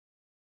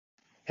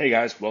Hey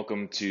guys,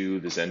 welcome to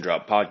the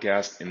Zendrop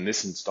podcast. In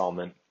this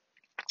installment,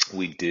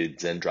 we did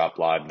Zendrop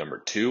Live number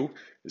 2.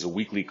 It's a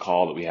weekly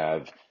call that we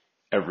have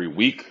every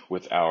week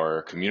with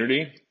our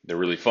community. They're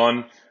really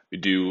fun. We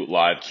do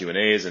live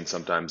Q&As and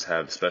sometimes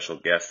have special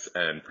guests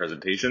and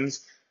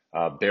presentations.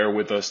 Bear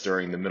with us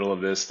during the middle of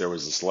this. There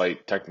was a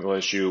slight technical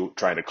issue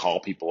trying to call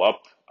people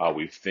up.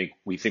 We think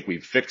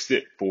we've fixed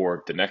it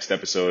for the next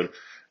episode,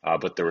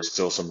 but there were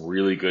still some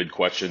really good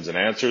questions and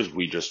answers.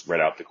 We just read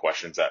out the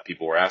questions that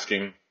people were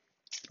asking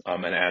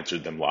and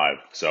answered them live.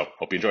 So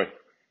hope you enjoy.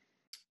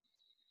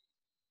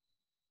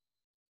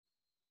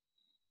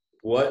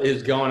 What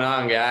is going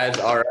on, guys?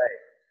 All right.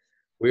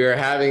 We are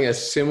having a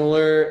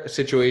similar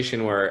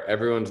situation where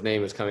everyone's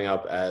name is coming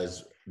up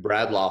as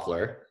Brad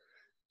Loeffler,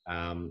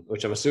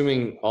 which I'm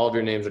assuming all of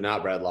your names are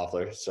not Brad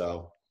Loeffler.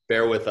 So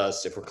bear with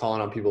us if we're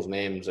calling on people's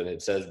names and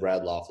it says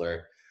Brad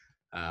Loeffler.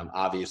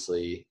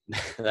 Obviously,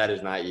 that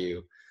is not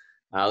you.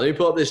 Let me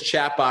pull up this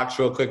chat box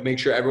real quick, make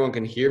sure everyone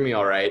can hear me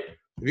all right.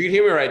 If you can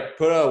hear me all right,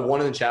 put a 1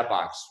 in the chat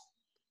box.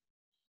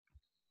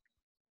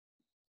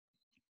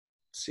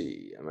 Let's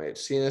see, am I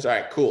seeing this? All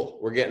right, cool.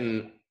 We're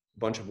getting a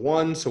bunch of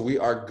 1s, so we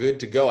are good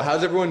to go.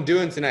 How's everyone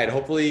doing tonight?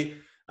 Hopefully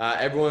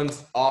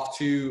everyone's off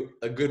to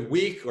a good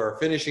week or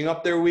finishing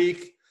up their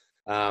week.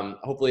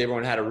 Hopefully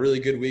everyone had a really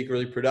good week,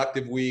 really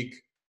productive week.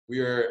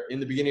 We are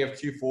in the beginning of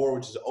Q4,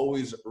 which is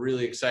always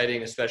really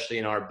exciting, especially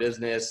in our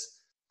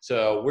business.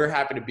 So we're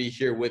happy to be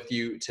here with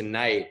you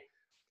tonight.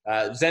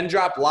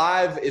 Zendrop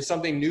Live is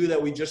something new that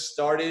we just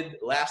started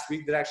last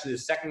week. That's actually the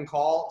second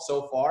call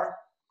so far.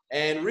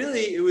 And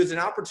really, it was an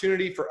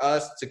opportunity for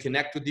us to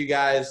connect with you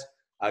guys,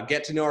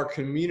 get to know our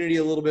community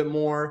a little bit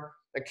more,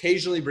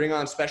 occasionally bring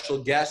on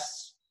special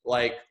guests.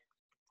 Like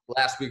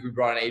last week, we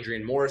brought in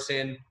Adrian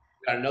Morrison.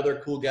 We got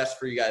another cool guest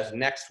for you guys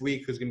next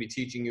week who's going to be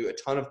teaching you a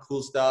ton of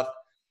cool stuff.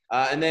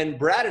 And then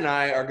Brad and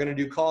I are going to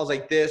do calls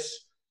like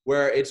this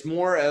where it's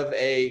more of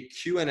a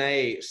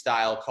Q&A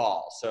style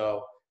call.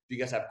 So if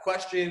you guys have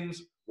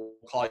questions, we'll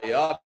call you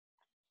up.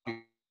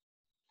 You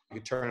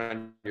could turn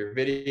on your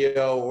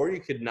video, or you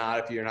could not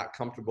if you're not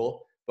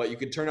comfortable, but you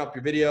could turn up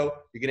your video.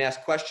 You can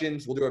ask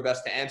questions. We'll do our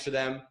best to answer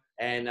them,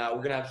 and we're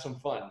going to have some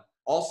fun.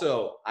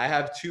 Also, I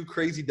have 2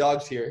 crazy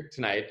dogs here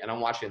tonight, and I'm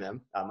watching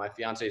them. My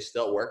fiance is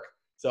still at work,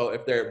 so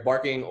if they're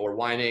barking or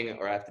whining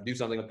or I have to do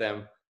something with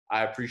them,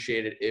 I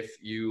appreciate it if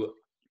you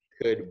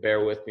could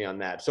bear with me on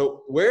that.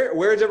 So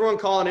where is everyone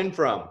calling in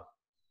from?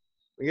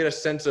 We get a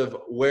sense of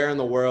where in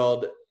the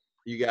world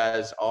you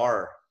guys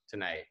are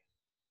tonight.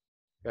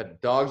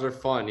 Dogs are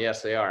fun.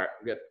 Yes, they are.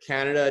 We got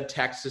Canada,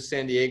 Texas,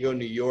 San Diego,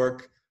 New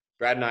York.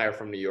 Brad and I are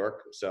from New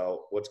York,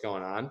 so what's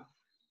going on?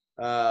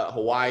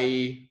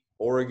 Hawaii,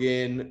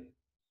 Oregon,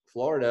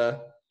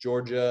 Florida,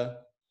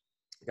 Georgia.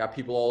 Got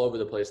people all over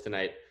the place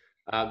tonight.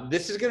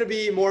 This is going to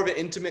be more of an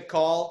intimate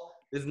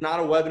call. This is not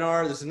a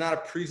webinar. This is not a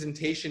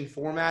presentation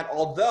format,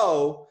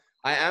 although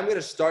I am going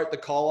to start the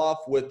call off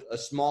with a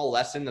small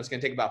lesson that's going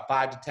to take about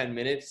 5 to 10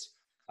 minutes,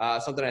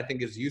 something I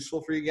think is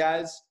useful for you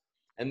guys.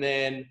 And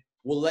then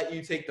we'll let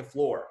you take the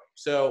floor.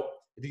 So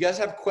if you guys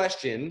have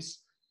questions,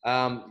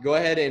 go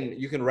ahead and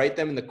you can write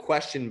them in the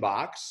question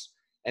box.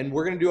 And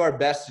we're going to do our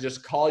best to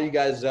just call you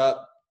guys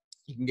up.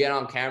 You can get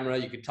on camera.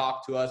 You can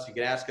talk to us. You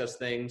can ask us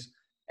things.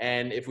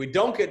 And if we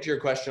don't get to your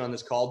question on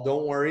this call,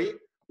 don't worry.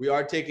 We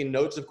are taking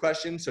notes of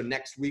questions. So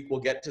next week we'll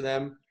get to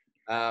them.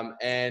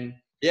 And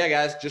yeah,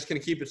 guys, just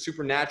going to keep it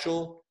super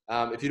natural.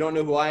 If you don't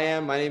know who I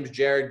am, my name is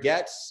Jared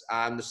Getz.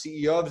 I'm the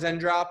CEO of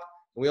Zendrop.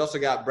 And we also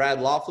got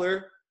Brad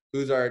Loeffler,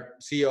 who's our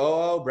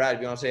COO. Brad,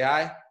 if you want to say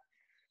hi.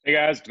 Hey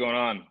guys, what's going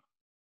on?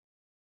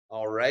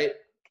 All right.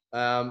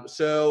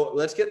 So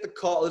let's get the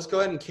call. Let's go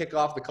ahead and kick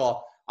off the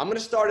call. I'm going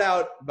to start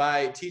out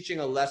by teaching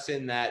a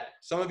lesson that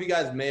some of you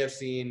guys may have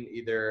seen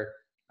either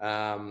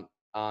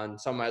on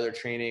some of my other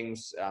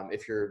trainings.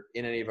 If you're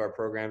in any of our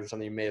programs or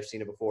something, you may have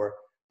seen it before.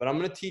 But I'm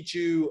going to teach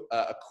you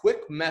a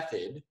quick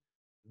method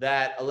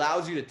that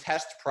allows you to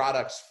test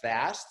products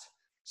fast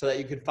so that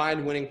you can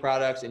find winning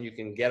products and you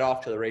can get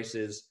off to the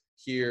races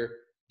here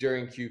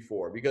during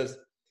Q4. Because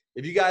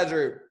if you guys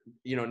are,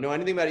 know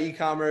anything about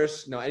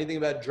e-commerce, know anything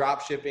about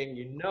drop shipping,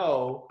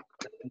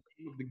 that the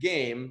name of the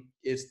game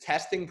is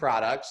testing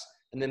products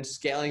and then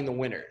scaling the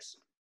winners.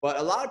 But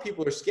a lot of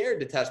people are scared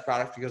to test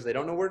products because they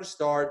don't know where to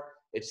start.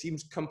 It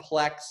seems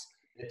complex.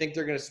 They think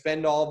they're going to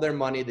spend all of their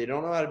money. They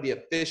don't know how to be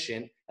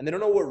efficient, and they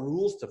don't know what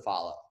rules to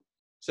follow.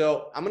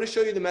 So I'm going to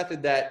show you the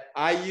method that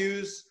I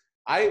use.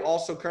 I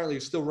also currently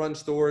still run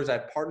stores. I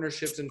have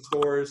partnerships in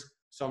stores,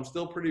 so I'm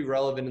still pretty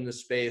relevant in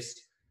this space.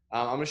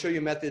 I'm going to show you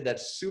a method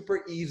that's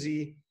super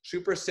easy,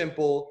 super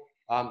simple.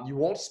 You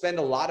won't spend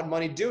a lot of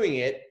money doing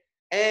it,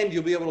 and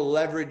you'll be able to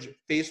leverage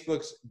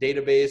Facebook's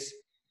database,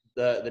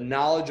 the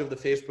knowledge of the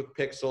Facebook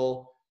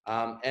pixel,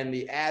 and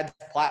the ads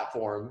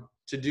platform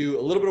to do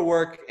a little bit of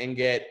work and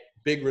get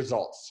big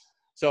results.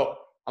 So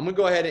I'm going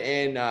to go ahead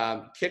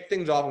and kick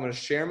things off. I'm going to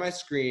share my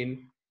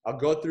screen. I'll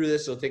go through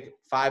this. It'll take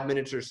 5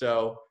 minutes or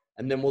so,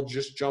 and then we'll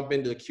just jump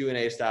into the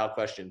Q&A style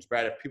questions.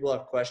 Brad, if people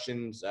have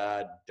questions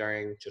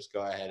during, just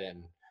go ahead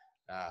and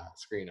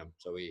screen them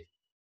so we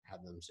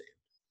have them saved.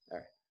 All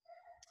right.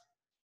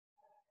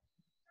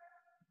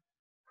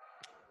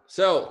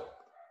 So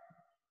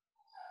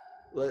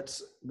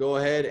let's go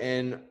ahead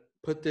and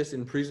put this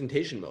in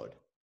presentation mode.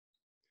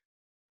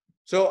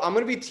 So I'm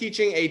going to be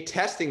teaching a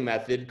testing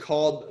method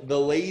called the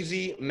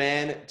lazy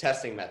man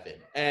testing method.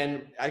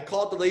 And I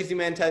call it the lazy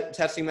man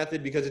testing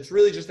method because it's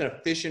really just an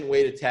efficient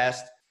way to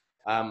test.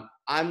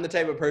 I'm the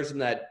type of person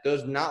that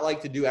does not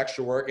like to do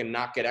extra work and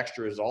not get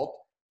extra result.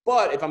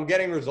 But if I'm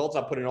getting results,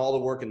 I'll put in all the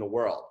work in the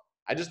world.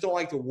 I just don't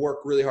like to work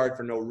really hard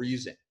for no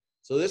reason.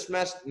 So this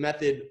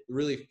method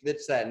really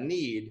fits that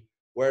need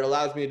where it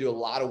allows me to do a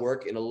lot of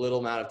work in a little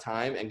amount of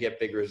time and get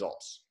big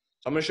results.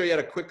 So I'm going to show you how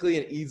to quickly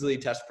and easily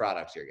test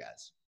products here,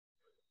 guys.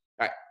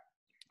 All right.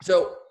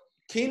 So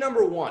key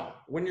number one,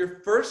 when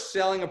you're first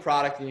selling a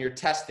product and you're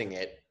testing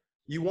it,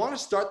 you want to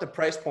start the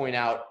price point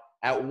out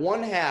at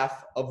 1/2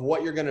 of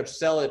what you're going to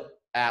sell it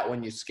at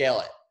when you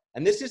scale it.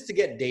 And this is to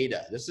get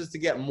data. This is to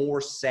get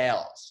more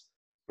sales,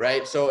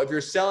 right? So if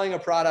you're selling a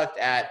product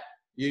at,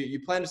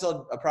 you plan to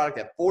sell a product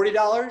at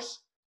 $40,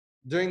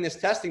 during this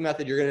testing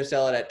method, you're going to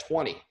sell it at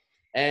 $20.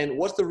 And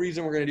what's the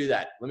reason we're going to do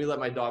that? Let me let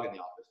my dog in the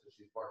office because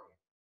she's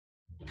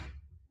barking.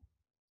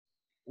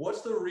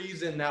 What's the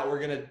reason that we're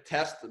going to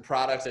test the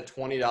products at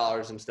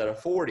 $20 instead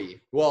of $40?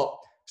 Well,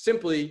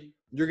 simply,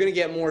 you're going to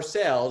get more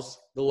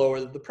sales the lower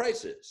the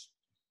price is.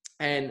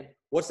 And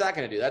what's that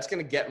going to do? That's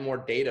going to get more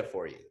data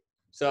for you.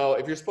 So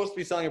if you're supposed to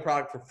be selling a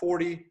product for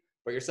 $40,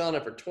 but you're selling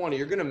it for $20,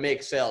 you're going to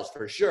make sales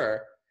for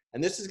sure.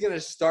 And this is going to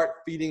start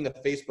feeding the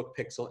Facebook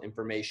pixel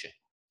information.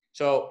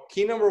 So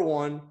key number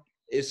one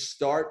is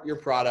start your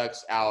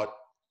products out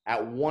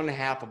at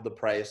 1/2 of the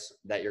price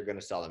that you're going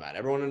to sell them at.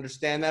 Everyone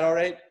understand that all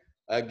right?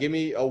 Give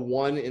me a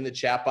 1 in the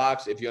chat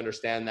box if you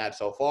understand that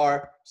so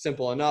far.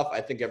 Simple enough. I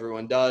think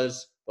everyone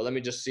does. But let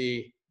me just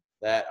see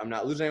that I'm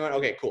not losing anyone.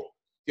 Okay, cool.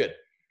 Good.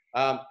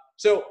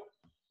 So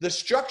the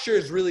structure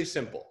is really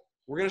simple.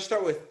 We're going to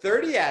start with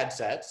 30 ad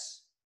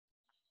sets.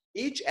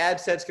 Each ad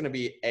set's going to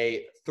be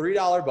a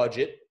 $3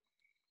 budget.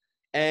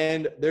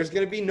 And there's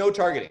going to be no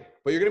targeting,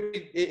 but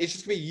it's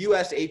just going to be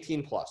US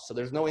 18 plus. So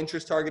there's no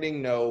interest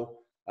targeting, no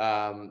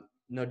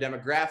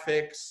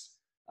demographics.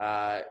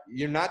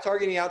 You're not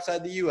targeting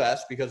outside the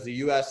US because the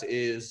US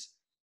is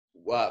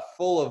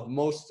full of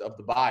most of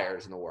the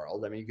buyers in the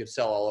world. I mean, you could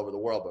sell all over the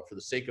world, but for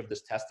the sake of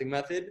this testing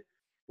method,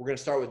 we're going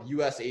to start with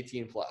US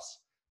 18 plus.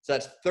 So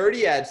that's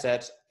 30 ad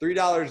sets,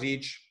 $3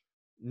 each,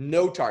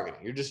 no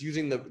targeting. You're just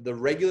using the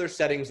regular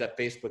settings that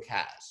Facebook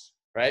has,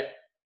 right?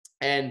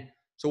 And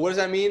so what does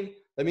that mean?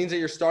 That means that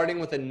you're starting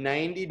with a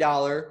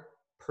 $90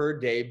 per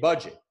day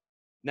budget.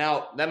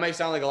 Now, that might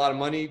sound like a lot of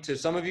money to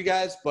some of you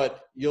guys,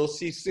 but you'll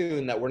see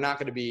soon that we're not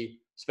going to be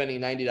spending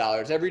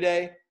 $90 every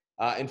day.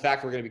 In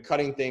fact, we're going to be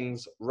cutting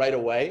things right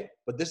away,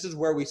 but this is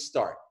where we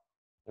start,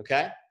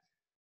 okay?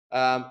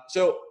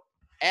 So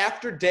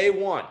after day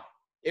one,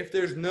 if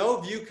there's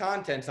no view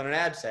contents on an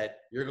ad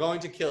set, you're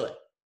going to kill it.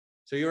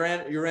 So you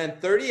ran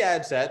 30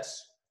 ad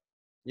sets,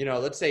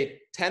 let's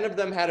say 10 of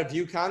them had a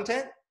view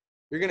content,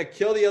 you're going to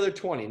kill the other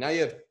 20. Now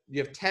you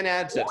have 10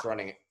 ad sets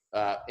running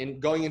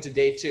going into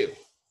day two.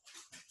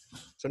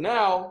 So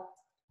now,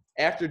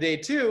 after day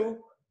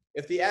two,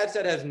 if the ad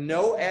set has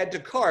no add to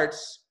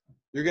carts,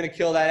 you're going to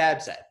kill that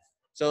ad set.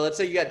 So let's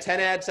say you got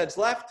 10 ad sets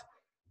left.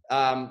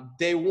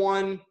 Day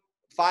one,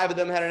 5 of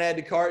them had an add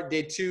to cart.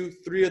 Day two,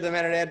 3 of them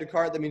had an add to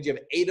cart. That means you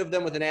have 8 of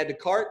them with an add to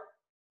cart.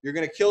 You're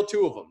going to kill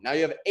 2 of them. Now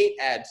you have 8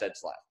 ad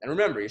sets left. And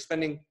remember, you're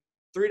spending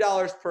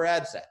 $3 per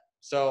ad set.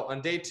 So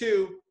on day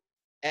 2,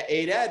 at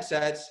 8 ad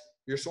sets,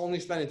 you're only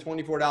spending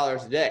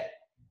 $24 a day.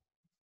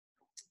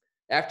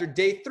 After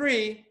day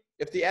 3,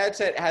 if the ad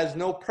set has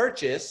no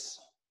purchase,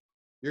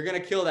 you're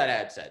going to kill that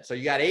ad set. So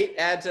you got 8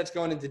 ad sets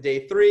going into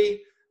day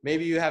 3.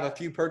 Maybe you have a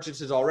few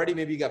purchases already.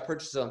 Maybe you got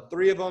purchases on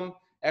 3 of them.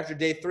 After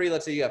day 3,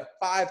 let's say you have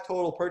 5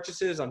 total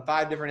purchases on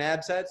 5 different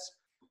ad sets.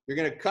 You're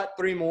going to cut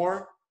 3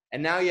 more,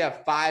 and now you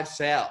have 5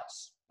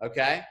 sales,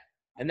 okay?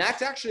 And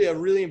that's actually a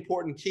really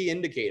important key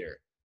indicator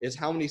is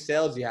how many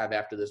sales you have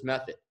after this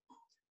method.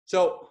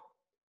 So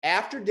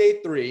after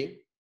day 3,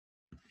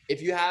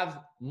 if you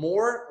have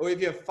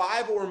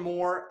 5 or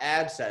more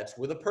ad sets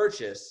with a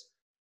purchase,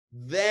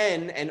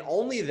 then and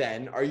only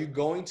then are you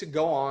going to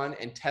go on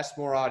and test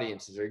more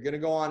audiences. Are you going to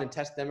go on and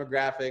test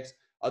demographics,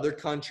 other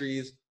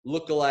countries,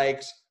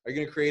 lookalikes? Are you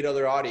going to create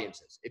other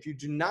audiences? If you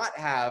do not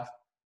have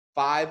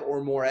 5 or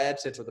more ad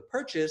sets with a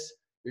purchase,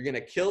 you're going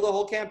to kill the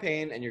whole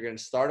campaign and you're going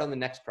to start on the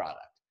next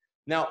product.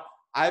 Now,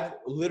 I've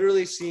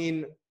literally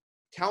seen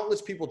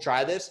countless people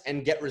try this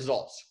and get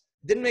results.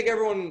 Didn't make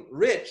everyone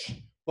rich,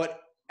 but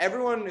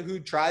everyone who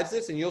tries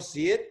this, and you'll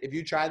see it, if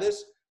you try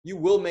this, you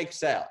will make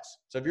sales.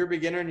 So if you're a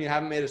beginner and you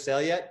haven't made a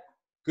sale yet,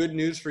 good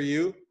news for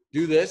you.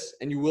 Do this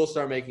and you will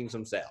start making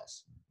some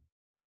sales.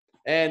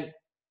 And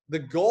the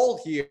goal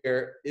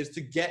here is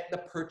to get the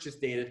purchase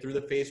data through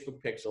the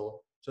Facebook pixel.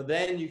 So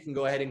then you can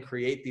go ahead and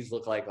create these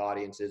lookalike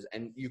audiences,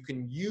 and you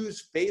can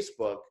use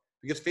Facebook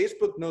because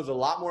Facebook knows a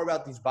lot more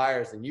about these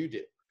buyers than you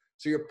do.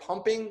 So you're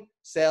pumping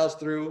sales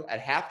through at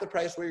half the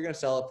price what you're going to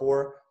sell it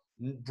for,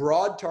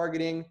 broad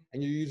targeting,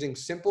 and you're using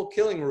simple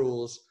killing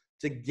rules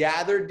to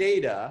gather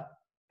data.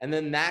 And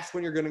then that's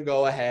when you're going to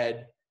go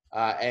ahead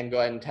and go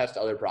ahead and test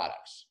other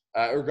products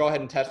or go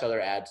ahead and test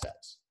other ad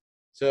sets.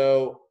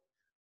 So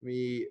let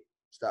me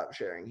stop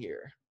sharing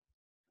here.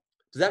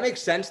 Does that make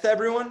sense to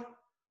everyone?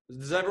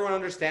 Does everyone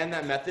understand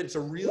that method? It's a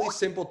really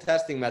simple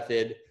testing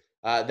method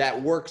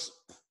that works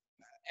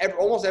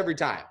almost every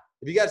time.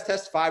 If you guys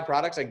test 5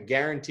 products, I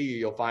guarantee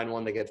you'll find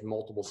one that gets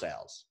multiple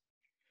sales.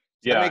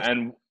 Does that Yeah, make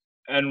sense?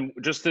 and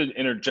just to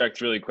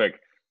interject really quick,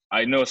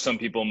 I know some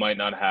people might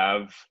not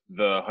have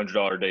the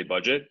 $100 a day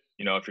budget.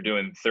 You know, if you're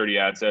doing 30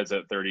 ad sets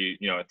at 30,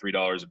 you know, at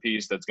 $3 a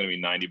piece, that's going to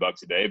be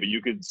 $90 a day. But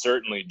you could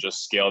certainly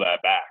just scale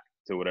that back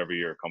to whatever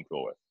you're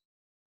comfortable with.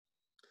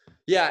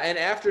 Yeah, and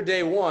after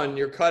day 1,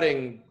 you're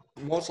cutting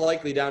most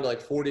likely down to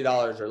like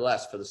 $40 or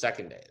less for the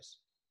second days.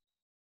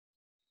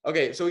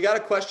 Okay, so we got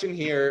a question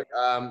here.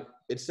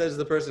 It says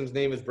the person's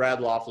name is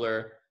Brad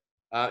Loeffler.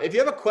 If you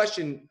have a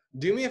question,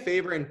 do me a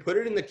favor and put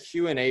it in the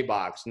Q&A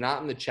box,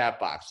 not in the chat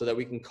box, so that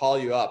we can call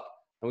you up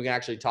and we can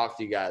actually talk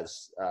to you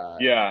guys.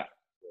 Yeah,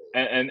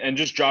 and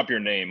just drop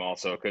your name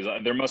also, because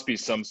there must be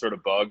some sort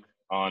of bug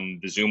on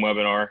the Zoom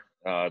webinar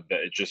that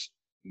it just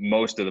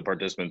most of the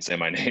participants say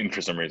my name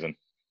for some reason.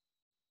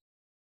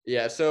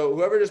 Yeah, so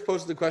whoever just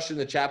posted the question in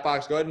the chat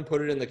box, go ahead and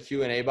put it in the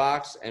Q&A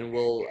box, and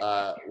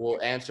we'll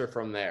answer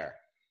from there.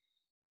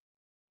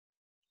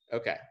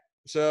 Okay,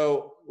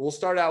 so we'll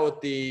start out with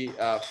the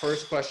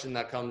first question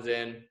that comes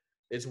in.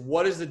 Is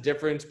what is the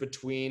difference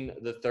between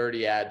the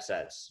 30 ad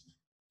sets?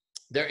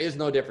 There is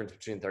no difference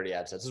between 30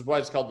 ad sets. This is why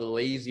it's called the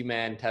lazy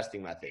man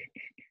testing method,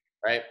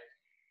 right?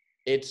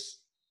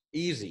 It's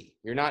easy.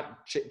 You're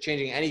not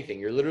changing anything.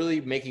 You're literally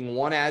making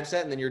one ad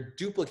set and then you're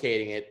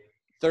duplicating it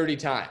 30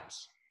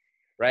 times,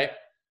 right?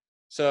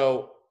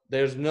 So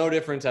there's no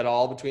difference at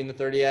all between the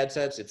 30 ad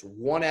sets. It's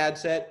one ad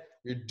set.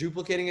 You're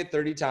duplicating it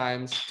 30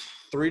 times,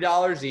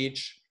 $3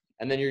 each,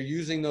 and then you're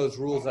using those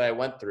rules that I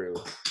went through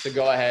to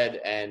go ahead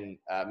and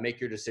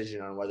make your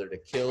decision on whether to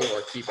kill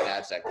or keep an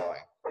ad set going.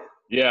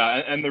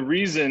 Yeah, and the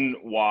reason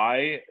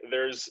why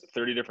there's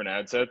 30 different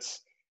ad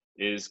sets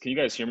is, can you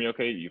guys hear me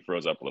okay? You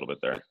froze up a little bit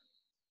there.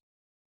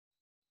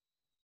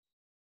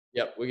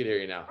 Yep, we can hear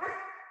you now.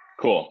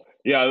 Cool.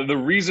 Yeah, the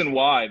reason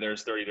why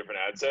there's 30 different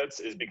ad sets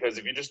is because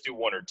if you just do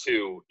 1 or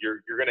 2,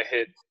 you're going to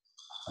hit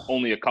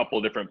only a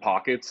couple different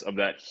pockets of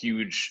that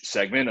huge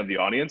segment of the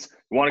audience.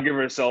 We want to give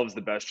ourselves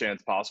the best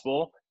chance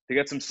possible to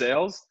get some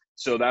sales.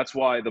 So that's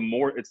why the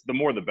more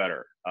the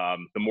better.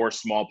 The more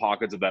small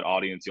pockets of that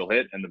audience you'll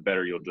hit, and the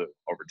better you'll do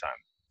over time.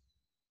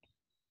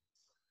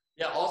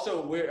 Yeah.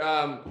 Also,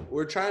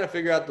 we're trying to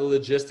figure out the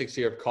logistics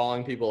here of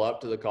calling people up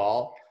to the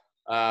call.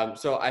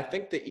 So I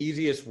think the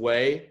easiest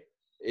way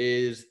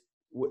is,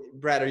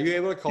 Brad, are you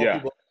able to call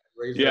people up?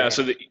 Yeah,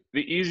 so the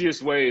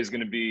easiest way is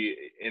going to be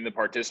in the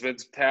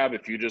participants tab.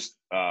 If you just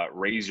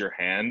raise your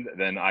hand,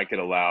 then I could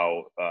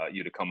allow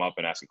you to come up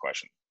and ask a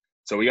question.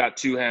 So we got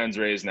 2 hands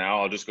raised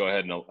now. I'll just go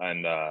ahead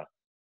and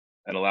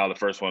allow the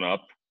first one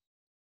up,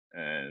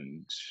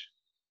 and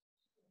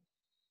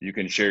you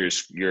can share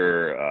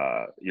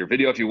your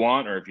video if you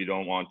want, or if you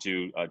don't want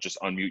to, just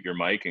unmute your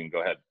mic and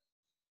go ahead.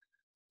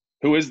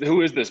 Who is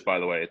this, by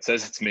the way? It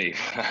says it's me.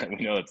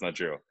 We know that's not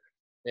true.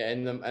 Yeah,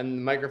 and the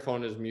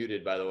microphone is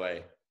muted, by the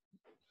way.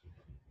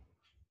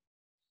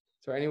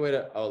 Is there any way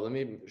to? Oh, let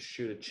me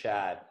shoot a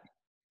chat.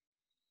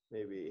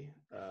 Maybe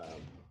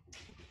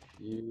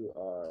you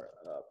are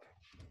up.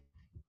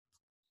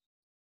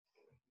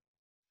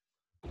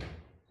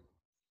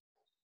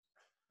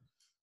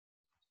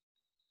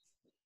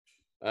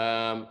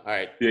 All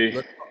right.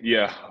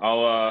 Yeah.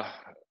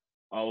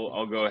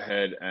 I'll go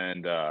ahead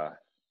and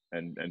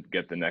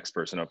get the next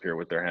person up here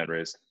with their hand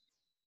raised.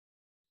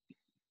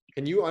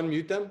 Can you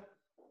unmute them?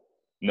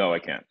 No, I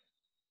can't.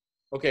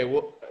 Okay.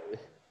 Well,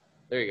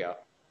 there you go.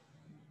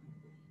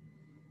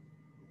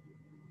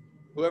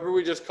 Whoever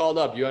we just called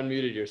up, you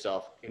unmuted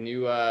yourself. Can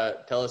you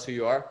tell us who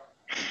you are?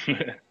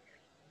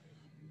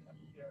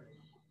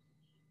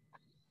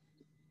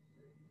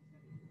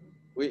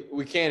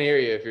 We can't hear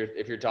you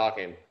if you're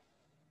talking.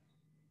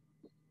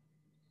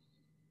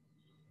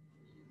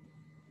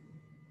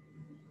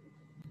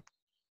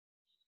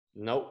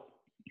 Nope.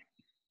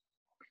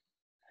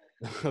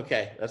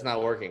 Okay, that's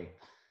not working.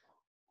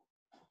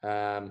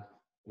 Well,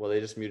 they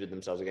just muted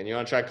themselves again. You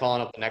want to try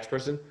calling up the next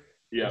person?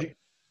 Yeah.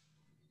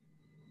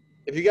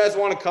 If you guys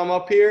want to come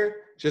up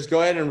here, just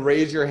go ahead and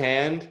raise your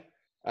hand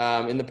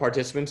in the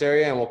participants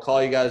area, and we'll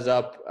call you guys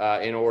up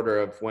in order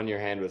of when your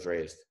hand was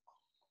raised.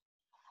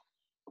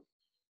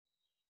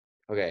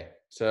 Okay,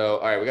 so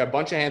all right, we got a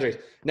bunch of hands raised.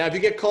 Now, if you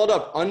get called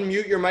up,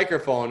 unmute your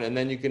microphone, and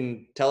then you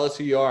can tell us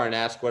who you are and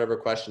ask whatever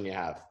question you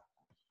have.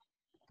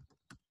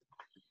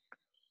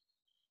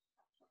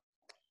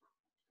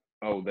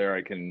 Oh, there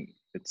I can.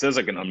 It says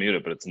I can unmute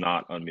it, but it's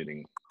not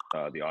unmuting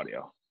the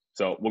audio.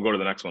 So we'll go to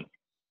the next one.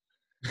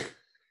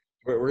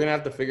 We're going to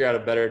have to figure out a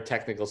better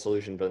technical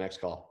solution for the next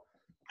call.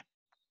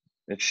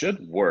 It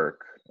should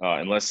work,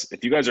 unless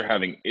if you guys are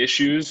having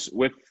issues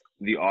with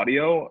the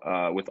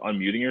audio, with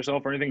unmuting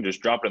yourself or anything,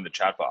 just drop it in the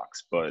chat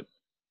box, but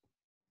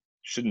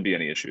shouldn't be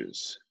any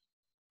issues.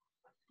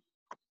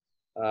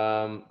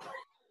 Let's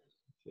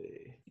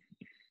see.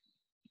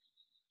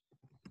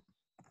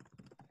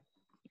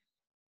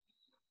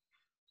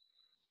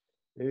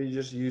 Maybe you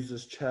just use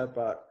this chat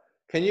bot.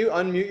 Can you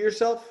unmute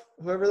yourself,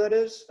 whoever that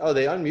is? Oh,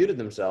 they unmuted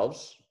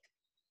themselves.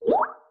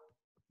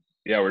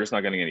 Yeah, we're just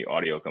not getting any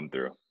audio come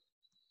through.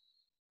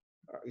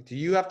 Do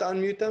you have to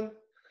unmute them?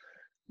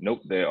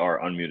 Nope, they are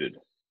unmuted.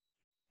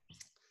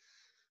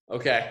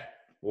 Okay.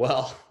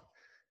 Well,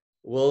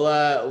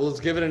 we'll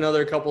give it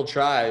another couple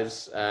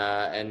tries,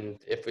 and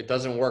if it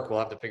doesn't work, we'll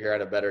have to figure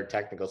out a better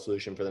technical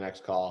solution for the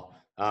next call.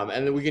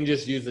 And then we can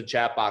just use the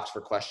chat box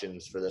for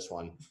questions for this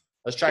one.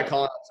 Let's try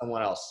calling out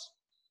someone else.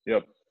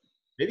 Yep.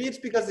 Maybe it's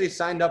because they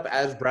signed up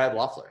as Brad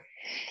Loeffler.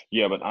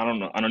 Yeah, but I don't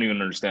know. I don't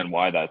even understand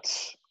why that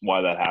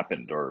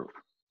happened, or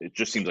it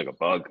just seems like a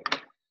bug.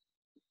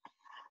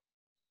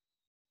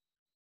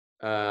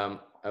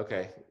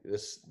 Okay,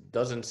 this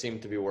doesn't seem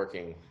to be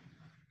working.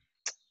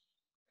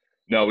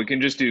 No, we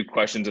can just do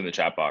questions in the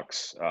chat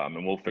box,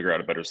 and we'll figure out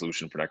a better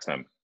solution for next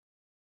time.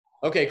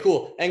 Okay,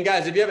 cool. And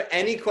guys, if you have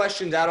any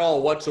questions at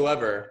all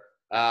whatsoever,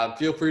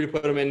 feel free to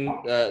put them in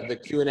the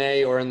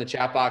Q&A or in the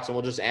chat box, and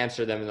we'll just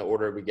answer them in the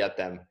order we get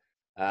them.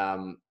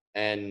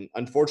 And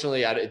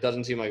unfortunately, it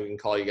doesn't seem like we can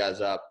call you guys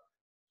up.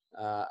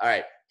 All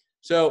right.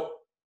 So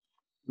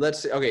let's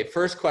see. Okay,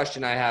 first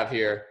question I have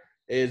here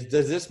is,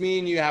 does this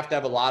mean you have to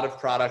have a lot of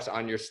products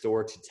on your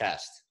store to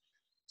test?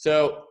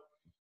 So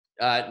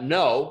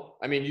no.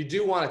 I mean, you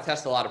do want to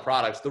test a lot of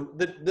products.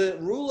 The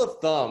rule of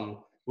thumb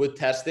with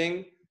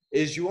testing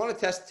is you want to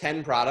test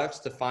 10 products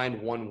to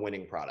find one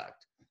winning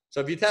product. So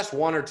if you test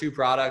 1 or 2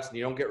 products and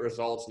you don't get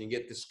results and you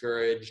get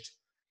discouraged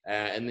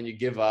and then you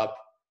give up,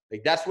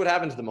 like that's what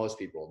happens to most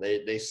people.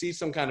 They see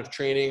some kind of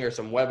training or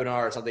some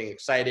webinar or something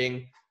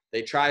exciting.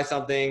 They try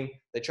something,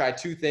 they try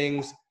 2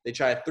 things, they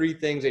try 3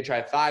 things, they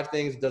try 5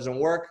 things, it doesn't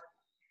work.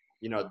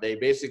 You know, they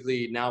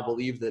basically now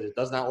believe that it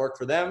does not work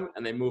for them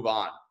and they move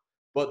on.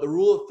 But the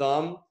rule of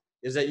thumb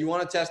is that you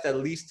want to test at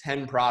least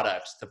 10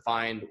 products to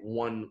find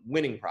one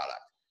winning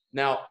product.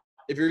 Now,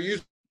 if you're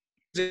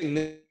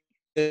using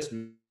this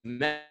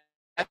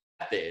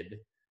method,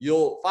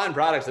 you'll find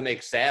products that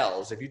make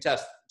sales. If you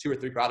test 2 or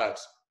 3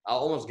 products, I'll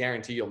almost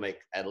guarantee you'll make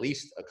at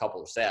least a couple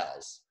of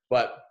sales.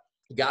 But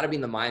you got to be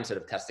in the mindset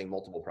of testing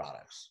multiple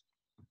products.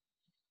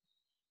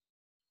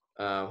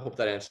 Hope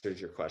that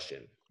answers your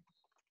question.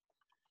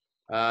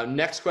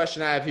 Next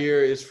question I have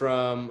here is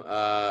from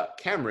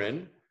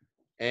Cameron.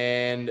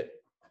 And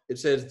it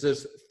says,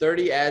 does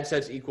 30 ad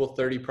sets equal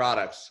 30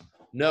 products?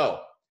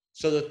 No.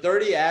 So the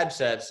 30 ad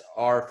sets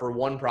are for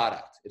one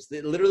product. It's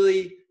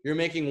literally, you're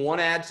making one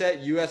ad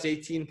set, US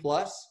 18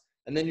 plus,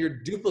 and then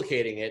you're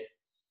duplicating it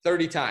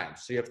 30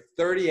 times. So you have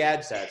 30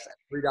 ad sets at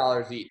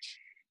 $3 each.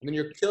 And then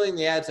you're killing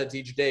the ad sets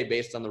each day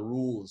based on the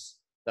rules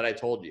that I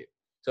told you.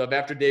 So if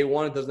after day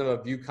 1, it doesn't have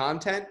a view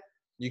content,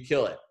 you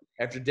kill it.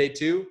 After day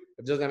 2, if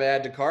it doesn't have an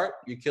add to cart,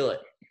 you kill it.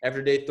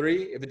 After day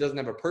 3, if it doesn't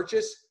have a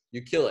purchase,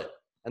 you kill it.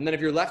 And then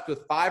if you're left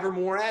with 5 or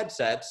more ad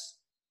sets,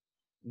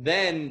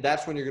 then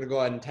that's when you're going to go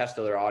ahead and test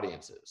other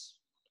audiences.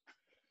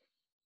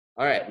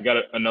 All right. We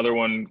got another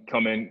one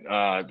coming,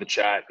 the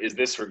chat. Is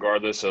this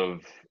regardless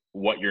of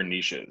what your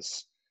niche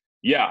is?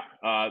 Yeah.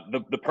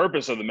 The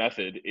purpose of the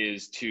method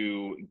is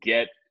to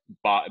get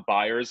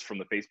buyers from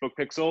the Facebook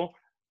pixel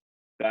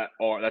that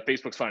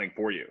Facebook's finding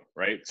for you,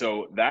 right?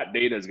 So that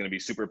data is going to be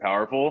super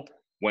powerful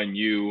when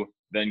you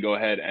then go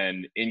ahead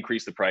and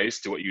increase the price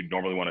to what you'd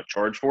normally want to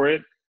charge for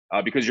it.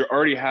 Because you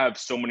already have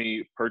so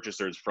many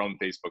purchasers from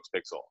Facebook's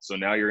pixel. So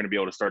now you're going to be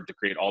able to start to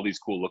create all these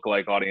cool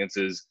lookalike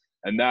audiences.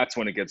 And that's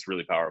when it gets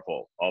really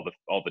powerful, all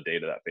the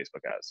data that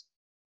Facebook has.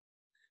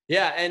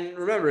 Yeah, and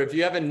remember, if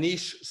you have a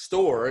niche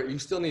store, you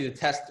still need to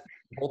test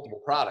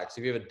multiple products.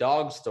 If you have a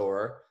dog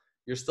store,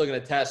 you're still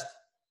going to test,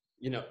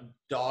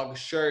 dog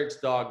shirts,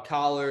 dog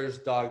collars,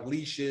 dog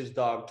leashes,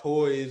 dog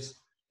toys,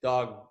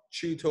 dog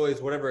chew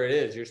toys, whatever it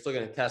is. You're still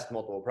going to test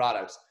multiple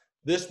products.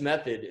 This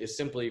method is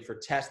simply for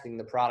testing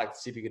the product to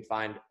see if you could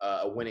find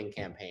a winning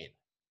campaign.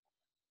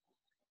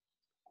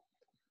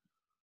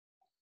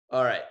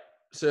 All right,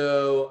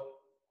 so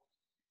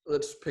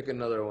let's pick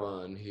another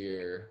one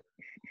here.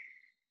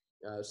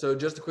 So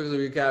just to quickly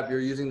recap,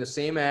 you're using the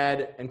same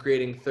ad and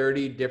creating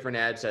 30 different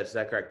ad sets. Is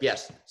that correct?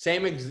 Yes.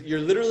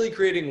 You're literally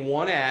creating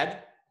one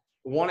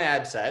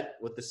ad set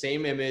with the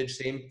same image,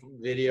 same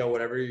video,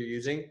 whatever you're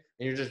using,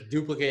 and you're just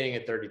duplicating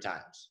it 30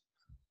 times.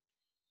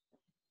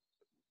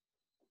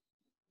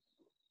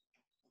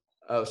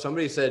 Oh,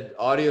 somebody said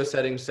audio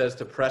settings says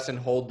to press and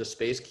hold the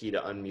space key to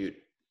unmute.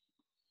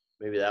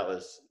 Maybe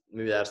that's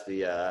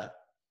the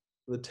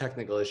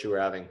technical issue we're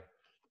having.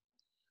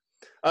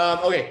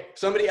 Okay,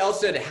 somebody else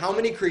said, how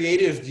many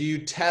creatives do you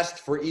test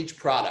for each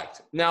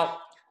product? Now,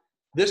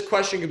 this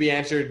question can be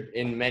answered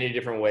in many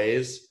different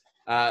ways.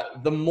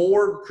 The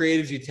more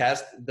creatives you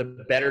test,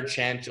 the better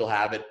chance you'll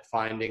have at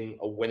finding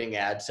a winning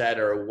ad set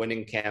or a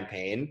winning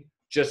campaign.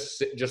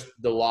 Just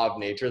the law of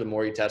nature, the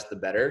more you test, the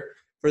better.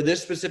 For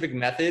this specific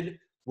method,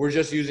 we're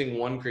just using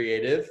one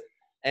creative.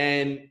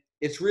 And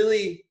it's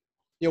really,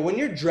 when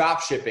you're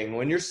drop shipping,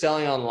 when you're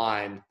selling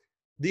online,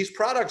 these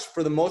products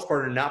for the most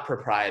part are not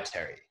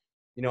proprietary.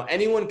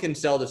 Anyone can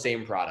sell the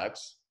same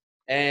products.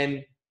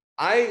 And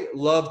I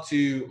love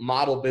to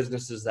model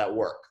businesses that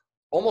work.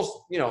 almost,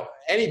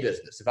 any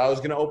business. If I was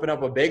going to open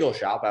up a bagel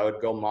shop, I would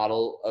go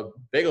model a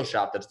bagel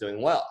shop that's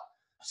doing well.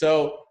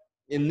 So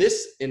in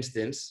this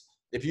instance,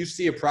 if you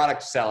see a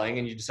product selling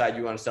and you decide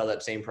you want to sell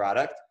that same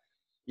product,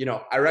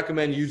 I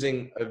recommend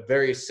using a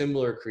very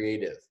similar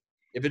creative.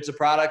 If it's a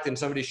product and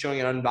somebody's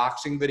showing an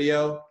unboxing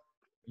video,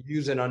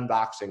 use an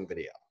unboxing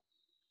video.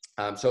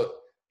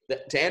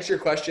 To answer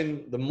your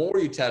question, the more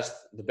you test,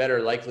 the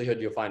better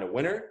likelihood you'll find a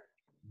winner.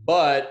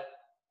 But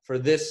for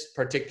this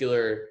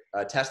particular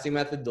testing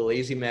method, the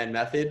lazy man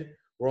method,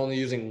 we're only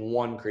using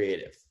one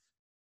creative.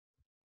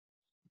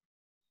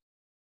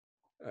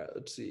 All right,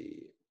 let's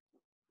see.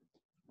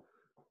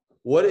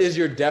 What is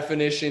your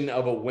definition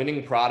of a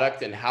winning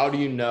product, and how do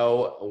you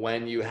know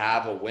when you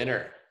have a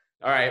winner?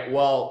 All right,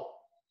 well,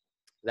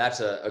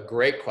 that's a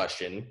great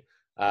question.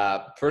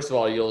 First of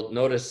all, you'll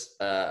notice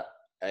an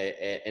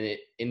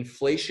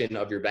inflation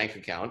of your bank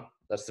account.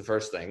 That's the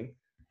first thing.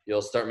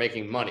 You'll start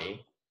making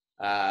money.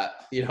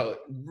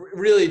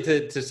 Really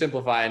to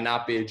simplify and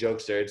not be a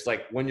jokester, it's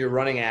like when you're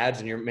running ads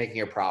and you're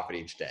making a profit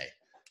each day.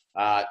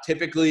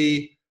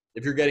 Typically,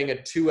 if you're getting a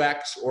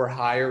 2x or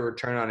higher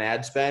return on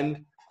ad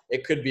spend,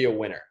 it could be a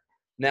winner.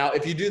 Now,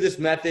 if you do this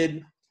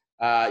method,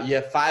 you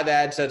have 5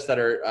 ad sets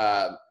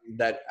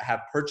that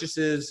have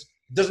purchases.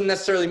 It doesn't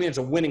necessarily mean it's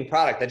a winning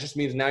product. That just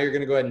means now you're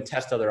going to go ahead and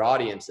test other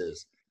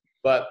audiences.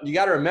 But you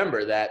got to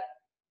remember that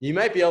you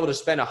might be able to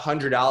spend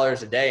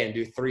 $100 a day and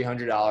do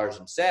 $300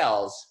 in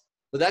sales,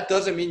 but that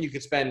doesn't mean you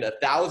could spend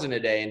 $1,000 a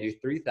day and do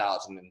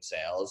 $3,000 in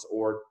sales,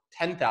 or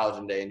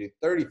 $10,000 a day and do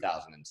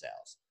 $30,000 in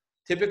sales.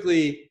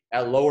 Typically,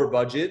 at lower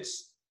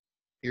budgets,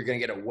 you're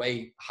going to get a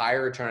way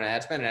higher return on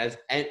ad spend.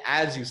 And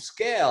as you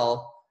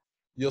scale,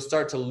 you'll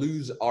start to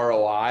lose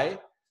ROI,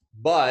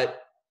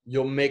 but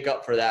you'll make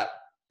up for that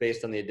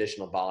based on the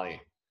additional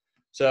volume.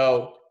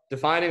 So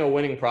defining a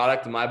winning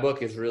product in my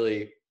book is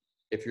really,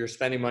 if you're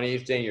spending money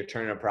each day and you're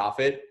turning a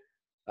profit,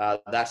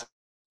 that's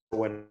a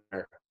winner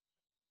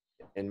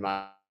in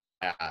my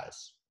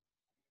eyes.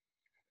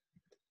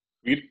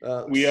 We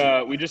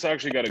just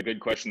actually got a good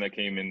question that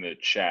came in the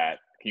chat.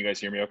 Can you guys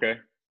hear me okay?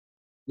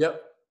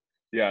 Yep.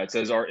 Yeah, it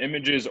says, are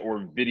images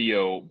or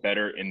video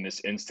better in this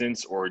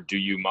instance, or do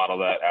you model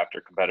that after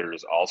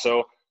competitors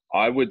also?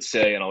 I would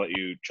say, and I'll let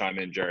you chime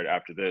in, Jared,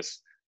 after this,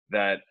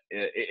 that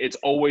it's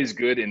always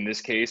good in this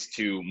case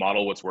to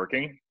model what's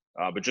working.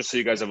 But just so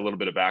you guys have a little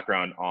bit of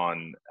background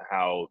on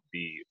how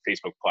the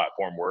Facebook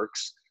platform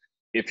works,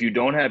 if you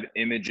don't have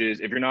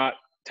images, if you're not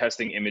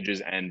testing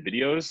images and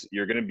videos,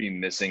 you're going to be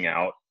missing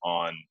out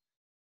on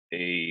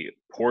a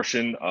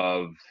portion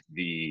of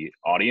the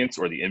audience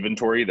or the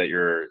inventory that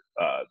you're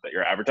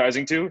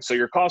advertising to. So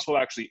your cost will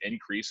actually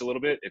increase a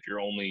little bit if you're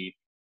only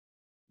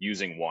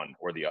using one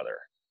or the other.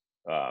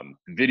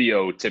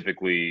 Video,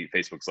 typically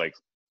Facebook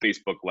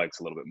likes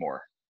a little bit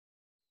more.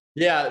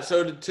 Yeah.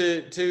 So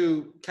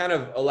to kind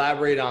of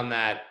elaborate on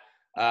that,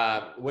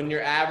 when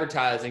you're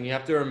advertising, you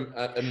have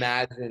to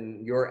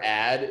imagine your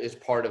ad is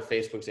part of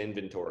Facebook's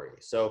inventory.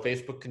 So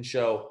Facebook can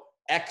show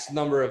X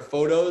number of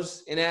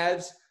photos in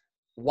ads,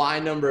 Y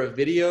number of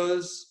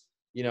videos,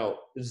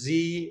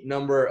 Z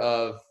number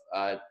of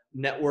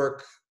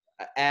network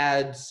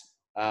ads,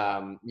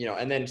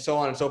 and then so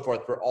on and so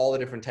forth for all the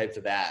different types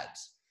of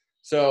ads.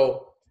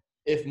 So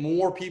if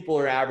more people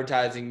are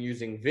advertising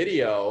using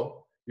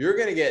video, you're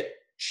going to get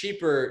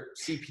cheaper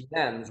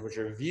CPMs, which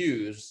are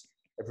views,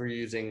 if we're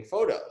using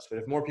photos. But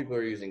if more people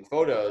are using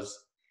photos,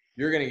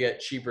 you're going to get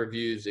cheaper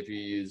views if you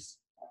use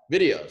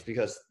videos,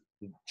 because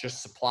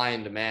just supply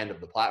and demand of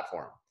the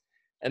platform.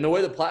 And the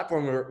way the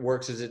platform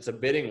works is it's a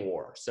bidding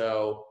war.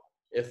 So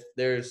if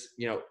there's,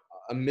 1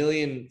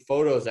 million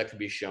photos that could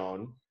be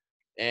shown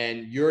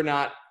and you're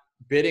not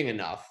bidding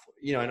enough,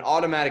 and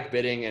automatic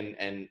bidding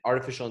and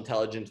artificial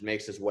intelligence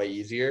makes this way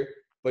easier.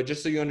 But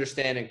just so you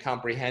understand and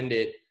comprehend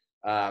it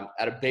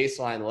at a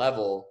baseline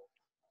level,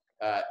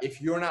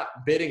 if you're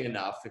not bidding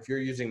enough, if you're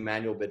using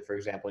manual bid, for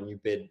example, and you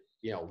bid,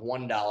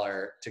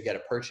 $1 to get a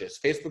purchase,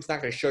 Facebook's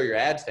not going to show your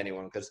ads to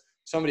anyone because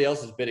somebody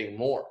else is bidding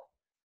more.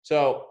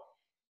 So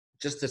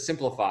just to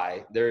simplify,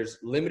 there's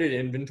limited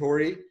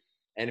inventory.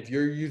 And if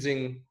you're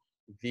using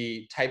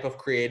the type of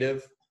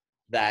creative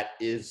that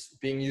is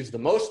being used the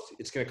most,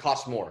 it's going to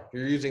cost more. If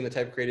you're using the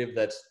type of creative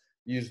that's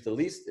used the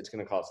least, it's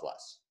going to cost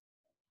less.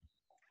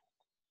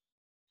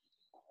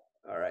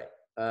 All right.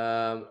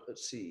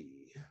 Let's see.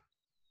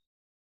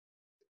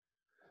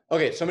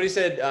 Okay. Somebody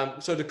said,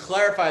 so to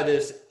clarify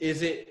this,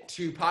 is it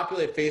to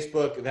populate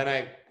Facebook, then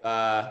I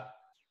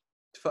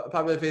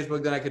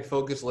could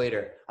focus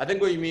later? I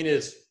think what you mean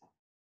is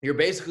you're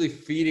basically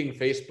feeding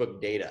Facebook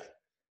data.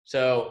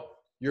 So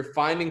you're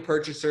finding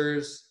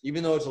purchasers,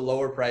 even though it's a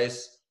lower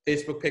price,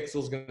 Facebook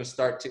pixel is going to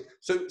start to.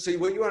 So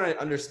what you want to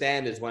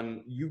understand is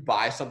when you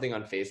buy something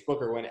on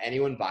Facebook, or when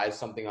anyone buys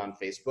something on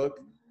Facebook,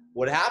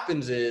 what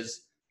happens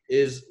is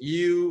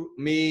you,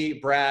 me,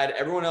 Brad,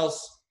 everyone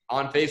else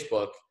on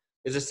Facebook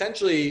is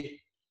essentially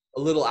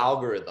a little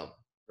algorithm,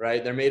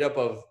 right? They're made up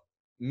of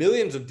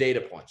millions of data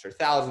points, or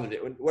thousands of,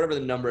 whatever the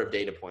number of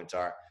data points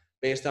are,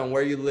 based on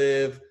where you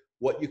live,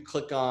 what you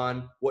click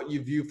on, what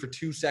you view for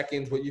 2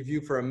 seconds, what you view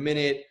for a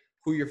minute,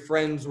 who you're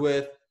friends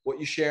with, what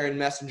you share in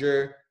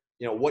Messenger,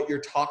 what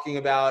you're talking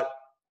about.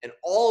 And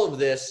all of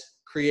this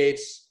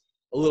creates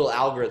a little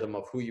algorithm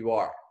of who you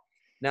are.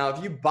 Now,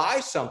 if you buy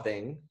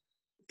something,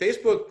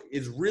 Facebook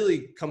is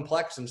really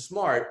complex and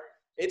smart.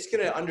 It's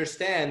going to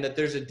understand that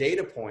there's a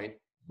data point,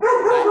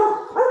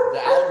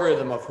 the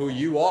algorithm of who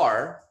you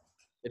are.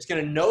 It's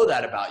going to know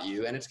that about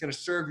you, and it's going to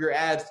serve your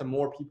ads to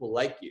more people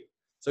like you.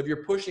 So if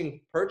you're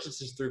pushing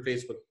purchases through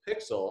Facebook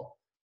Pixel,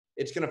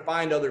 it's going to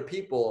find other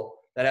people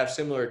that have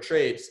similar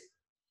traits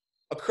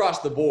across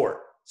the board.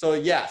 So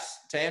yes,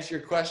 to answer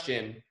your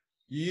question,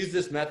 you use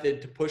this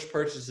method to push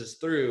purchases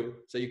through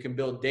so you can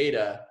build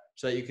data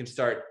so that you can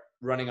start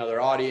running other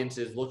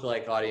audiences,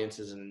 lookalike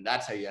audiences, and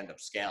that's how you end up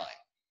scaling.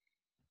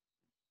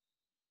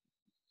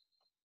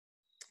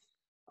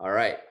 All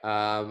right.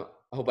 I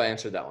hope I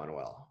answered that one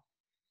well.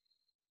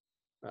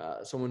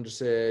 Someone just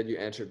said you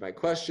answered my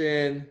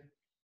question.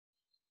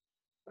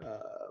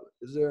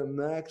 Is there a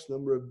max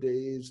number of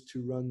days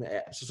to run the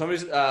ad?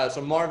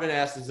 So Marvin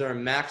asked, is there a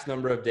max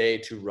number of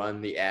days to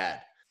run the ad?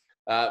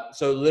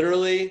 So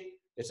literally,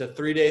 it's a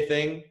 3-day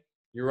thing.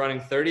 You're running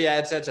 30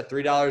 ad sets at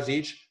 $3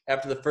 each.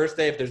 After the first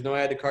day, if there's no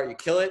add to cart, you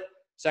kill it.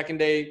 Second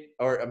day,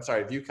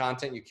 view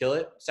content, you kill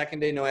it. Second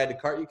day, no add to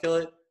cart, you kill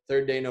it.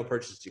 Third day, no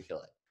purchase, you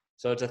kill it.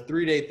 So it's a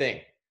 3-day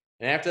thing.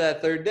 And after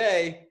that third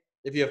day,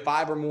 if you have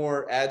 5 or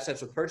more ad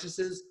sets with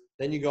purchases,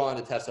 then you go on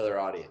to test other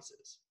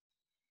audiences.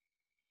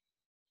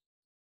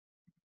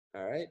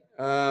 All right.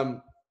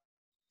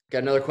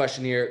 Got another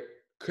question here.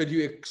 Could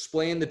you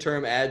explain the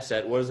term ad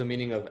set? What is the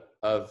meaning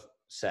of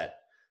set?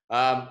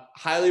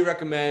 Highly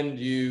recommend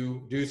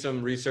you do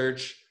some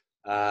research.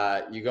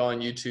 You go on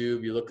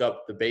YouTube, you look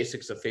up the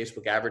basics of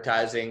Facebook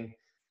advertising.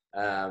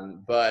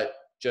 But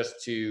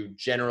just to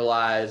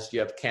generalize, you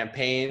have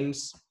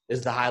campaigns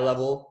is the high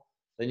level.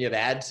 Then you have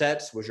ad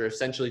sets, which are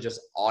essentially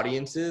just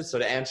audiences. So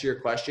to answer your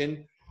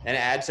question, an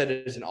ad set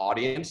is an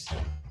audience.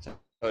 So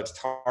it's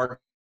targeting,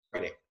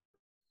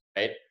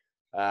 right?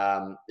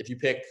 If you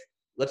pick,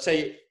 let's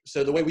say,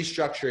 so the way we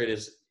structure it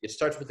is it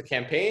starts with the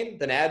campaign,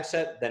 then ad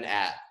set, then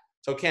ad.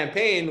 So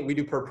campaign, we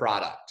do per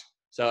product.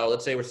 So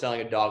let's say we're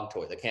selling a dog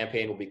toy. The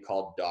campaign will be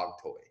called dog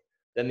toy.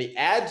 Then the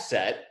ad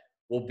set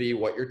will be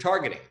what you're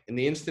targeting. In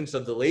the instance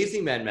of the lazy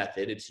man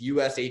method, it's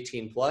US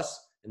 18 plus,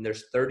 and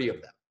there's 30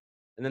 of them.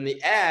 And then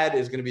the ad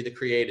is going to be the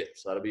creative.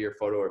 So that'll be your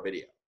photo or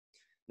video.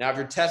 Now, if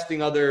you're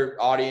testing other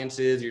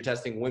audiences, you're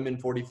testing women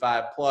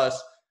 45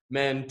 plus,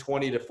 men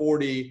 20 to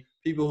 40,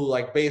 people who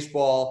like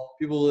baseball,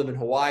 people who live in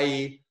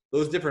Hawaii,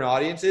 those different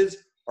audiences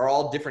are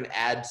all different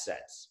ad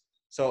sets.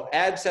 So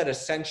ad set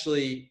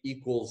essentially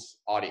equals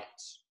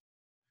audience.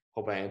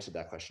 Hope I answered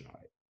that question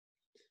all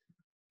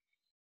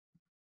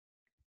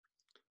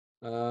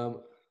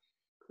right.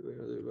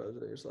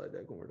 Your slide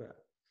deck one more time.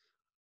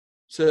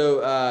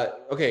 So,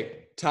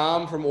 okay,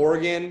 Tom from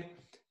Oregon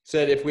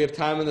said, if we have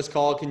time on this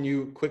call, can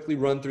you quickly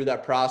run through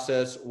that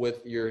process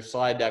with your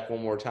slide deck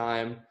one more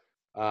time,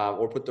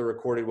 or put the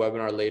recorded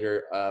webinar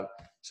later?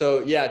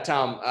 So yeah,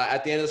 Tom,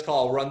 at the end of this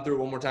call, I'll run through it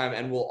one more time,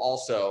 and we'll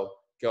also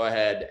go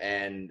ahead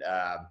and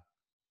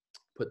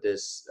put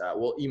this,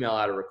 we'll email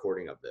out a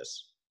recording of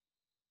this.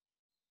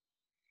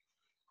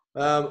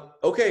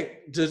 Okay,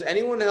 does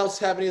anyone else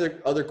have any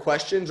other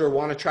questions or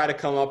want to try to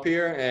come up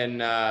here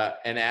and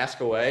ask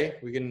away?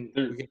 We can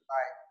try.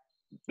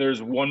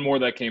 There's one more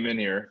that came in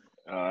here.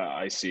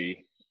 I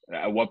see.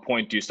 At what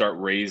point do you start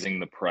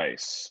raising the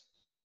price?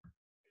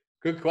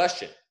 Good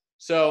question.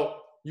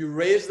 So you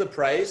raise the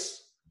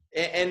price,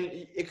 and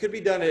it could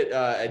be done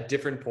at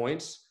different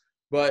points,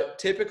 but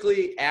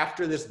typically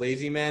after this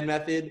lazy man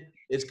method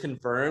is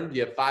confirmed,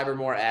 you have 5 or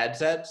more ad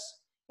sets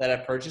that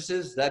have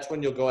purchases. That's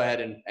when you'll go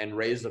ahead and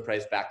raise the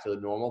price back to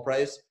the normal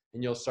price,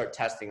 and you'll start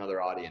testing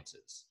other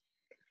audiences.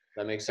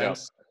 That makes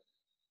sense?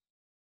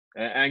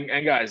 Yeah.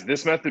 And guys,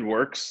 this method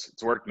works.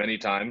 It's worked many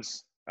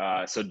times.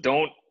 So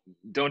don't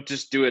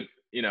just do it,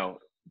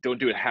 don't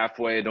do it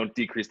halfway. Don't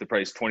decrease the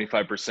price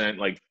 25%.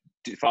 Like,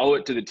 follow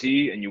it to the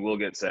T and you will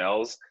get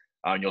sales.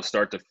 And you'll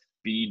start to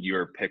feed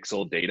your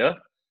pixel data.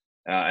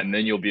 And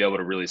then you'll be able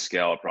to really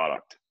scale a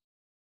product.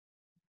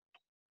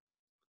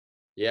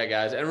 Yeah,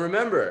 guys. And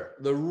remember,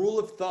 the rule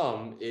of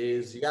thumb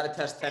is you got to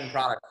test 10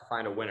 products to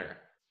find a winner,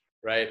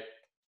 right?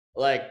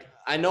 Like,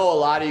 I know a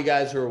lot of you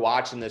guys who are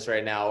watching this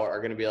right now are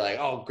going to be like,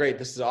 oh, great,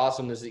 this is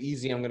awesome. This is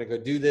easy. I'm going to go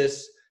do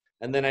this.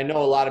 And then I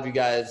know a lot of you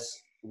guys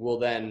will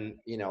then,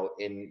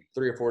 in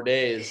 3 or 4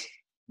 days,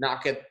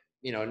 not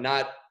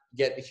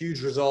get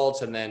huge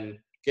results and then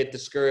get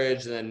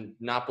discouraged and then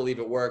not believe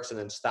it works and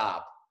then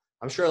stop.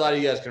 I'm sure a lot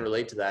of you guys can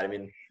relate to that. I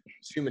mean,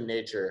 it's human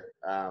nature.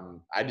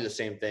 I do the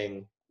same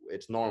thing.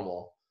 It's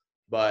normal,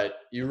 but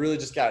you really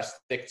just got to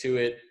stick to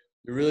it.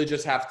 You really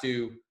just have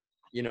to,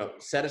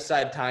 set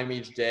aside time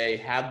each day,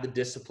 have the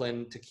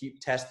discipline to keep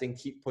testing,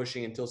 keep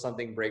pushing until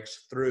something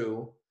breaks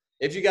through.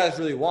 If you guys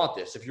really want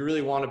this, if you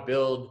really want to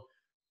build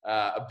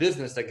a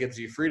business that gives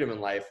you freedom in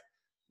life,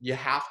 you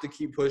have to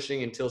keep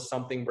pushing until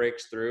something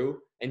breaks through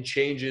and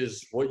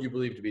changes what you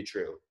believe to be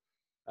true.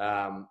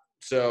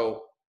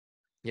 So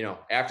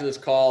after this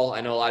call,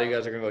 I know a lot of you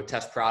guys are going to go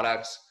test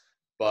products,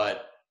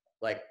 but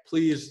like,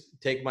 please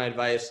take my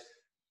advice.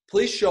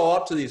 Please show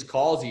up to these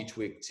calls each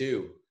week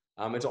too.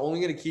 It's only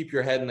going to keep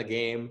your head in the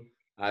game.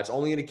 It's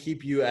only going to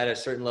keep you at a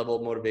certain level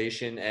of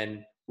motivation,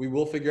 and we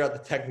will figure out the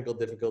technical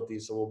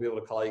difficulties. So we'll be able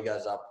to call you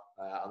guys up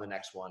on the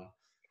next one.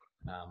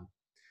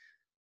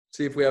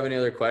 See if we have any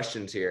other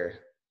questions here.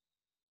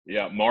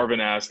 Yeah,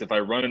 Marvin asked, if I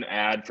run an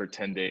ad for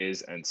 10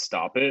 days and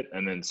stop it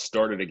and then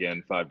start it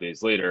again 5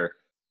 days later,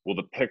 will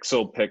the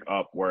pixel pick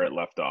up where it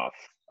left off?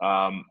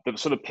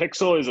 So the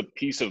pixel is a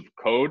piece of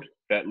code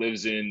that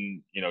lives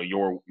in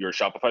your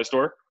Shopify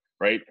store,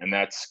 right? And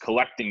that's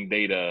collecting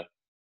data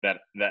that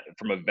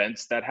from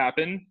events that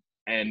happen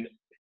and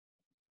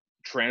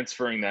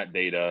transferring that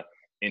data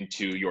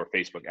into your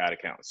Facebook ad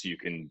account, so you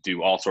can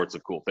do all sorts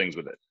of cool things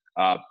with it.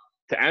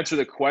 To answer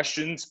the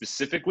question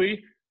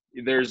specifically,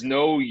 there's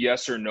no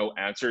yes or no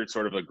answer. It's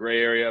sort of a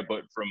gray area,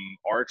 but from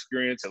our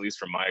experience, at least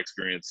from my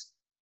experience,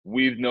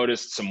 we've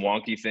noticed some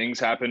wonky things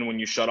happen when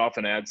you shut off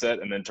an ad set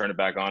and then turn it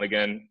back on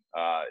again.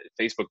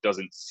 Facebook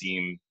doesn't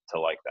seem to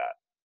like that.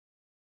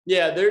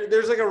 Yeah,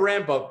 there's like a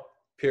ramp up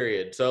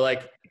period. So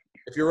like,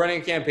 if you're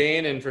running a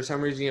campaign and for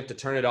some reason you have to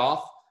turn it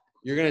off,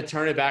 you're going to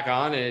turn it back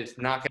on and it's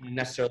not going to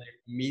necessarily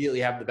immediately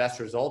have the best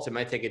results. It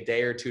might take a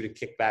day or two to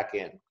kick back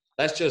in.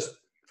 That's just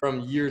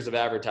from years of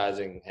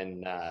advertising.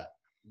 And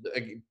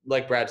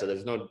like Brad said,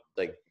 there's no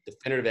like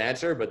definitive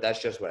answer, but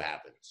that's just what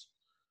happens.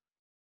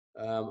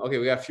 Okay,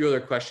 we got a few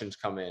other questions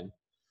come in.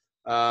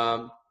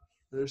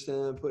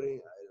 Understand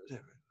putting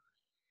items.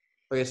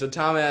 Okay, so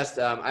Tom asked,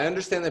 I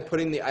understand that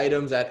putting the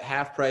items at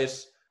half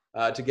price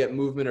to get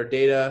movement or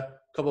data.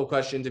 A couple of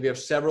questions. If you have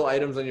several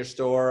items on your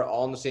store,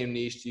 all in the same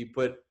niche, do you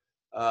put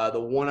the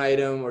one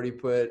item, or do you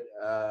put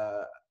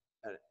at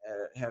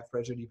half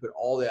price, or do you put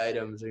all the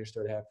items in your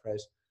store at half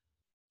price?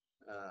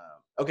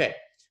 Okay,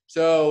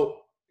 so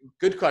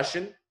good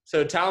question.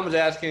 So Tom was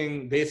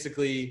asking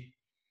basically,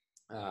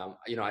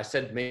 I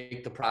said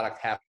make the product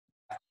half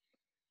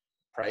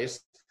price.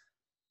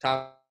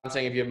 Tom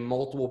saying if you have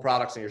multiple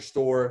products in your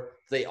store,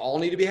 do they all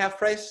need to be half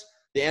price?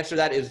 The answer to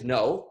that is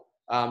no.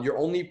 You're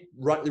only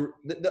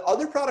the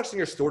other products in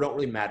your store don't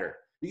really matter.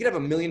 You could have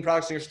 1 million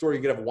products in your store.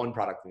 You could have one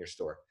product in your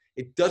store.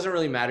 It doesn't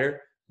really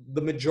matter.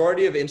 The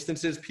majority of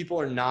instances, people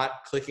are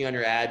not clicking on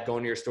your ad,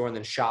 going to your store, and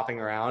then shopping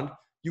around.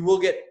 You will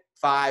get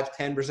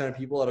 5-10% of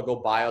people that'll go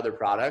buy other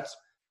products,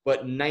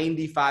 but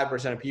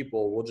 95% of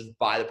people will just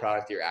buy the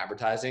product that you're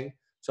advertising.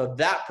 So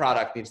that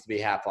product needs to be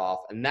half off,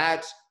 and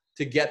that's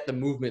to get the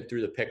movement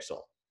through the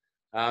pixel.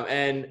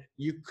 And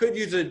you could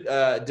use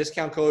a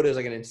discount code as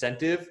like an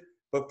incentive,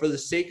 but for the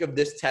sake of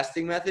this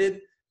testing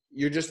method,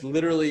 you're just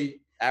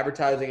literally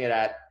advertising it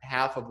at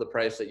half of the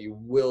price that you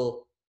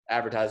will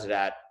advertise it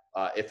at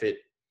if it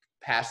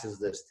passes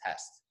this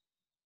test.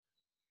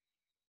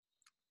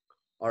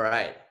 All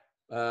right.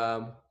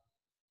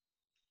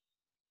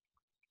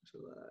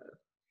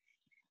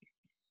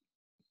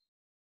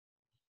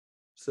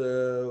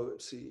 So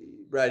let's see.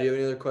 Brad, do you have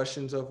any other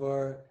questions so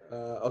far?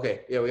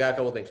 Okay. Yeah, we got a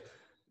couple of things.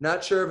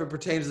 Not sure if it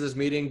pertains to this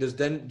meeting. Does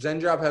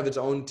Zendrop have its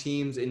own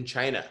teams in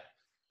China?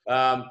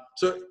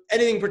 So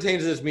anything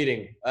pertains to this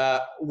meeting.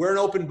 We're an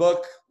open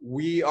book.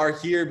 We are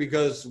here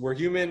because we're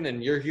human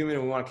and you're human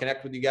and we want to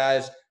connect with you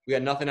guys. We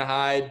got nothing to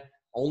hide,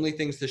 only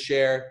things to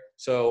share.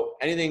 So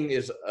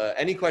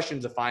any question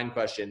is a fine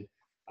question.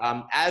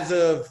 As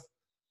of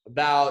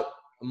about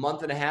a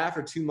month and a half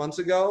or 2 months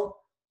ago,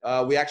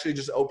 we actually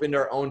just opened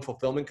our own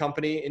fulfillment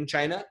company in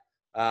China.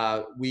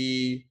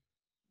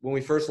 When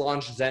we first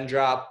launched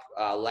Zendrop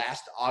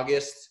last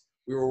August,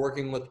 we were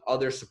working with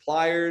other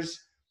suppliers.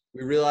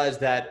 We realized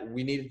that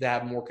we needed to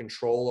have more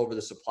control over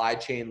the supply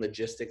chain,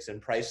 logistics,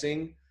 and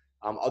pricing.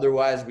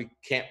 Otherwise, we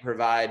can't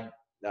provide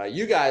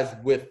you guys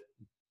with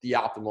the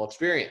optimal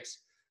experience.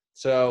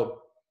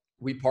 So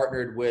we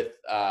partnered with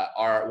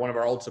one of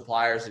our old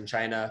suppliers in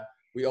China.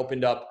 We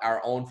opened up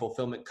our own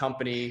fulfillment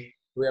company.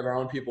 We have our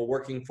own people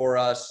working for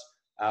us.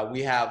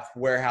 We have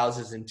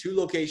warehouses in 2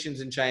 locations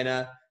in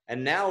China.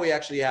 And now we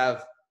actually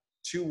have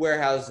 2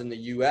 warehouses in the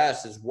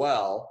US as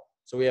well.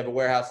 So we have a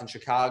warehouse in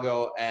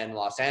Chicago and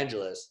Los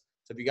Angeles.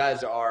 So if you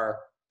guys are,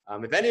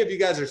 if any of you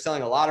guys are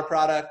selling a lot of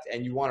product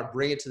and you want to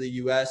bring it to the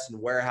US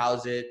and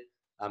warehouse it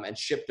and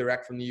ship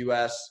direct from the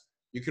US,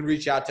 you can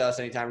reach out to us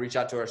anytime, reach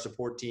out to our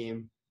support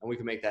team, and we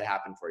can make that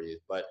happen for you.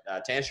 But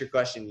to answer your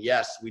question,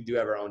 yes, we do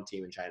have our own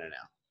team in China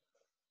now.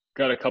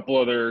 Got a couple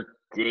other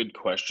good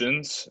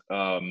questions.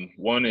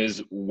 One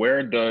is,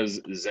 where does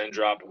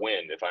Zendrop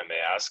win, if I may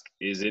ask?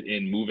 Is it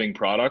in moving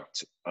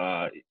product?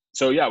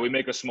 So yeah, we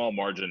make a small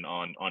margin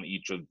on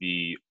each of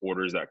the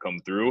orders that come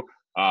through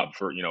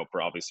for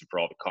obviously for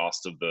all the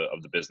costs of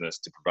the business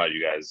to provide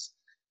you guys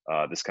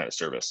this kind of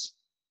service.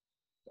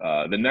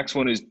 The next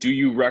one is, do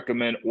you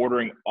recommend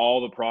ordering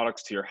all the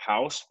products to your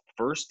house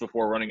first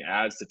before running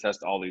ads to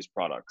test all these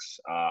products?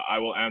 I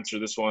will answer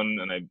this one,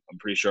 and I'm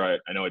pretty sure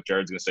I know what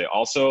Jared's going to say.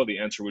 Also, the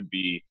answer would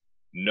be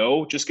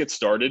no, just get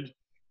started.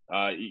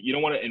 You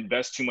don't want to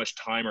invest too much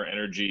time or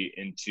energy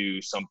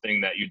into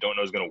something that you don't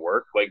know is going to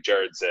work. Like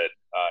Jared said,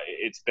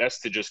 it's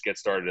best to just get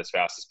started as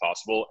fast as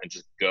possible and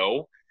just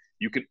go.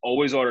 You can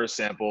always order a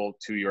sample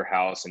to your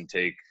house and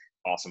take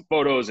awesome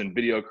photos and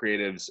video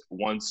creatives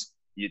once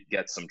it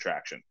gets some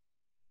traction.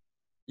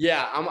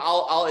 Yeah,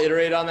 I'll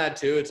iterate on that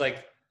too. It's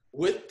like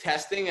with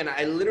testing, and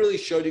I literally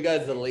showed you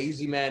guys the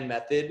lazy man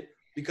method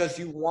because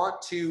you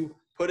want to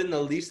put in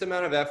the least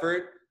amount of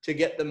effort to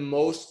get the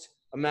most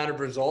amount of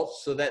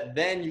results so that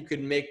then you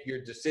can make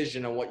your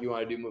decision on what you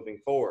want to do moving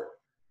forward.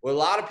 What a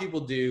lot of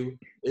people do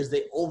is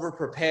they over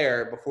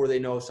prepare before they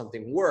know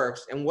something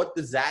works. And what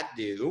does that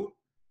do?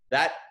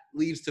 That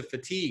leads to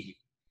fatigue.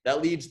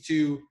 That leads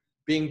to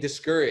being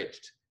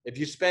discouraged. If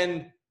you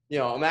spend,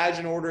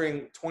 imagine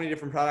ordering 20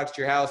 different products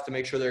to your house to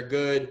make sure they're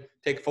good,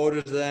 take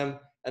photos of them,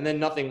 and then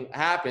nothing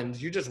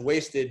happens. You just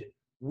wasted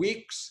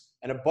weeks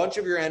and a bunch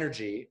of your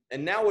energy.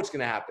 And now what's going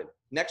to happen?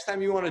 Next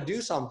time you want to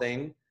do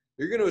something,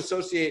 you're going to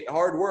associate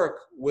hard work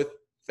with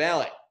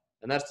failing,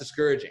 and that's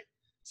discouraging.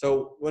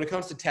 So when it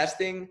comes to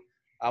testing,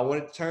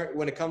 when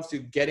it comes to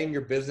getting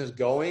your business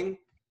going,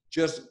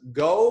 just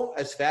go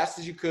as fast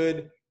as you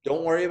could.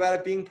 Don't worry about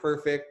it being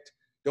perfect.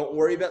 Don't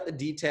worry about the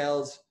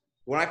details.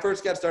 When I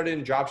first got started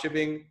in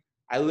dropshipping,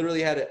 I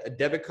literally had a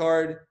debit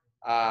card.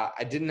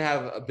 I didn't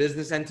have a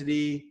business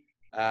entity.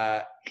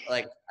 I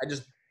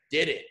just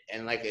did it,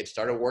 and it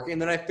started working.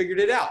 And then I figured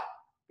it out.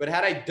 But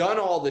had I done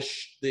all the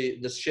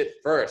shit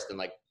first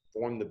and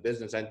formed the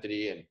business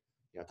entity and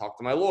talked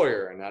to my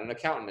lawyer and got an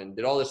accountant and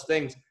did all these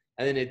things,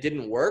 and then it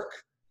didn't work,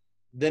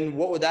 then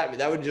what would that be?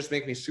 That would just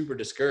make me super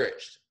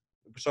discouraged.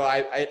 So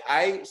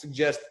I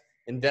suggest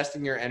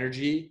investing your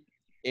energy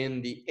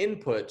in the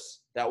inputs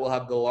that will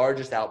have the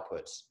largest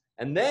outputs.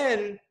 And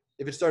then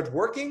if it starts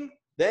working,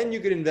 then you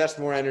could invest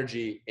more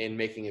energy in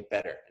making it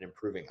better and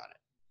improving on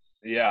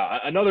it. Yeah.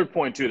 Another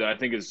point too that I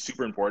think is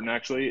super important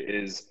actually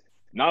is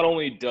not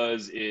only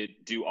does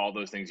it do all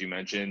those things you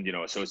mentioned,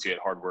 associate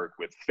hard work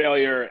with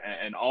failure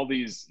and all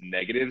these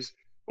negatives,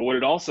 but what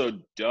it also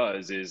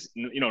does is,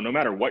 no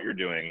matter what you're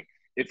doing,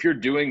 if you're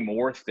doing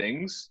more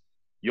things,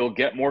 you'll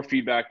get more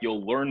feedback,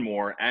 you'll learn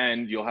more,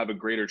 and you'll have a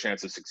greater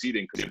chance of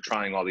succeeding because you're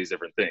trying all these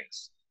different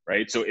things,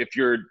 right? So if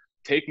you're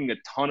taking a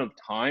ton of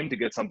time to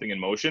get something in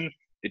motion,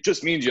 it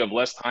just means you have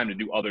less time to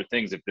do other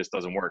things if this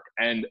doesn't work.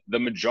 And the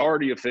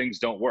majority of things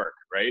don't work,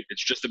 right?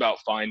 It's just about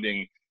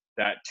finding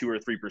that 2 or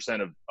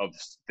 3% of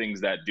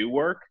things that do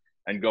work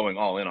and going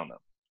all in on them.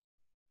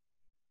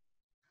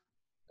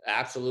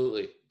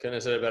 Absolutely. Couldn't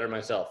have said it better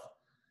myself.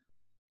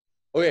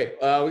 Okay,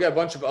 we got a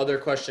bunch of other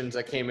questions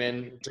that came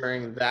in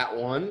during that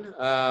one.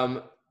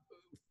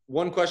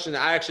 One question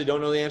that I actually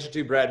don't know the answer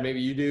to, Brad, maybe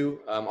you do.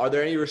 Are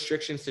there any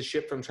restrictions to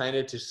ship from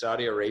China to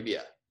Saudi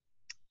Arabia?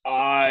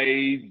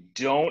 I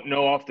don't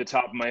know off the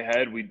top of my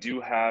head. We do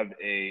have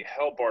a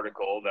help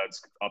article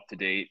that's up to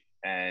date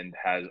and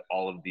has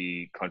all of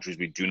the countries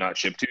we do not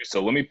ship to.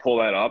 So let me pull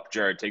that up.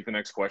 Jared, take the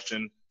next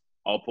question.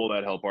 I'll pull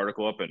that help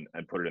article up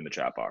and put it in the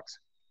chat box.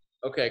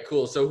 Okay,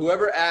 cool. So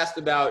whoever asked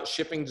about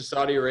shipping to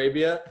Saudi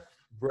Arabia,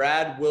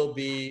 Brad will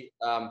be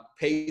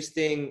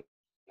pasting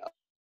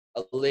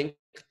a link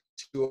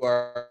to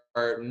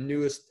our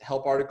newest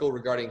help article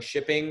regarding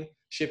shipping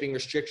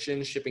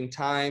restrictions, shipping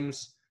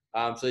times.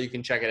 So you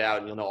can check it out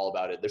and you'll know all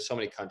about it. There's so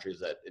many countries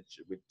that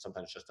we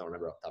sometimes just don't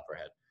remember off the top of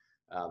our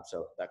head.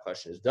 So that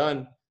question is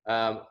done.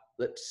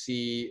 Let's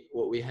see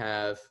what we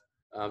have.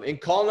 In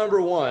call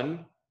number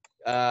 1,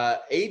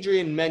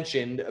 Adrian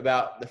mentioned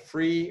about the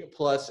free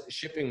plus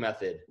shipping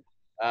method.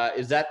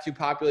 Is that to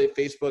populate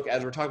Facebook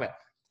as we're talking about?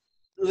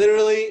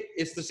 Literally,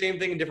 it's the same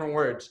thing in different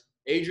words.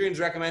 Adrian's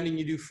recommending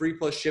you do free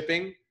plus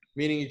shipping,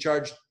 meaning you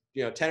charge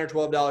 $10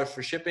 or $12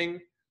 for shipping,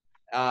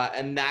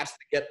 and that's to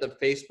get the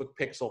Facebook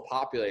pixel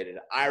populated.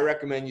 I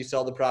recommend you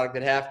sell the product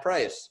at half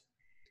price.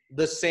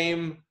 The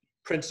same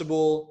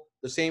principle,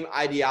 the same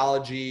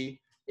ideology.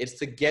 It's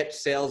to get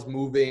sales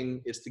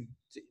moving. It's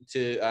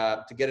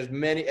to get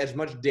as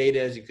much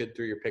data as you could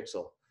through your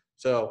pixel.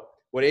 So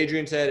what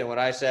Adrian said and what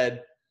I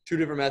said, 2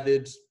 different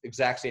methods,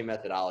 exact same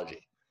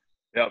methodology.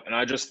 Yep, and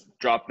I just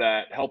dropped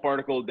that help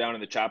article down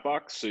in the chat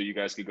box so you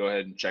guys could go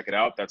ahead and check it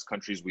out. That's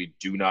countries we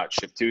do not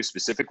ship to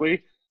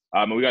specifically.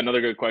 And we got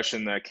another good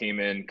question that came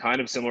in, kind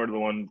of similar to the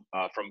one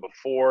from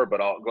before, but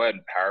I'll go ahead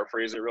and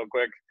paraphrase it real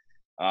quick.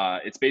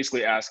 It's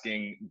basically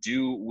asking,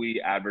 do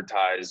we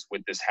advertise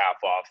with this half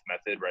off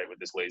method, right? With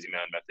this lazy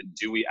man method,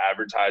 do we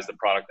advertise the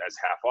product as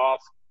half off,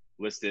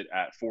 list it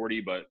at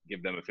 40, but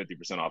give them a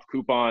 50% off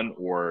coupon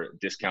or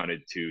discount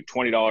it to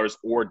 $20?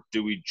 Or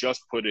do we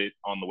just put it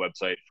on the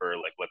website for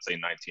let's say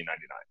 $19.99?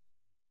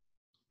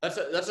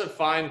 That's a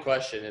fine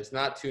question. It's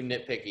not too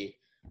nitpicky.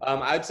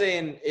 I'd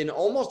say in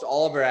almost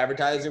all of our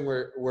advertising,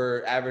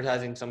 we're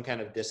advertising some kind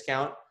of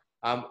discount.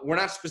 We're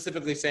not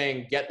specifically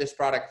saying get this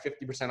product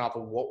 50% off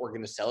of what we're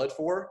going to sell it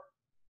for,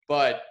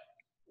 but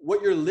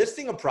what you're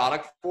listing a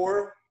product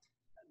for,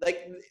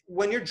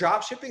 when you're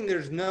drop shipping,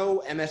 there's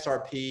no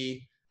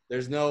MSRP,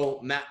 there's no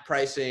MAP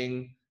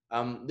pricing.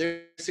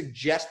 They're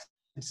suggested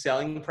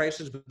selling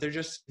prices, but they're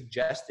just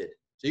suggested.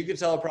 So you could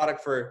sell a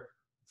product for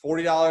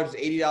 $40,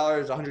 $80,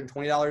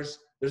 $120.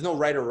 There's no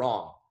right or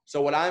wrong.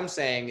 So what I'm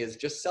saying is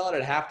just sell it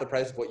at half the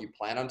price of what you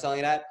plan on selling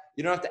it at.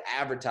 You don't have to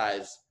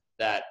advertise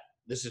that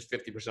this is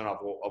 50% off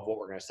of what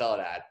we're going to sell it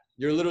at.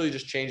 You're literally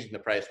just changing the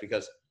price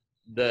because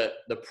the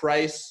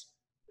price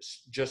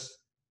just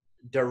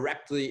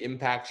directly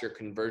impacts your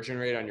conversion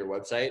rate on your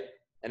website,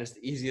 and it's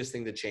the easiest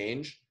thing to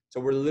change. So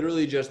we're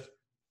literally just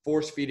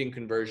force feeding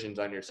conversions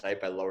on your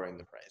site by lowering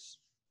the price.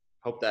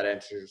 Hope that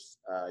answers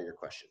your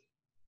question.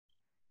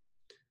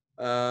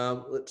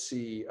 Let's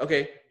see.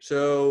 Okay,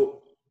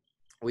 so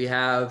we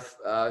have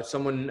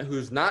someone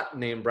who's not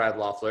named Brad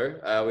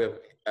Loeffler. We have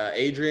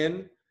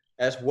Adrian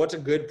asks, what's a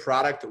good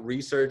product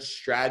research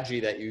strategy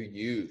that you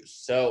use?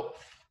 So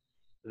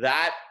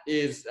that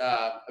is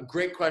a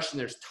great question.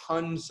 There's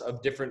tons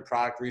of different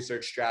product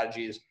research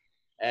strategies.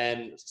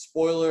 And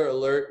spoiler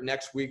alert,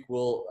 next week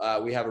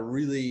we have a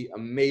really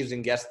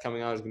amazing guest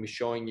coming on who's going to be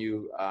showing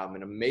you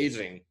an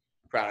amazing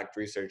product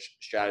research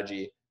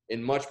strategy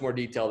in much more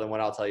detail than what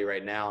I'll tell you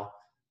right now.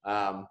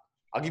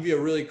 I'll give you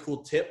a really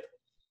cool tip.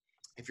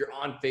 If you're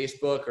on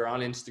Facebook or on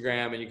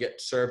Instagram and you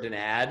get served an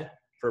ad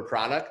for a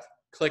product,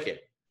 click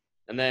it.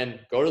 And then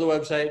go to the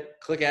website,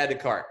 click add to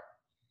cart.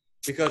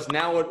 Because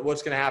now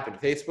what's going to happen?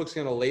 Facebook's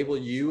going to label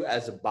you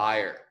as a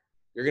buyer.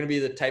 You're going to be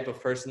the type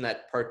of person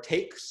that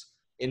partakes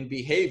in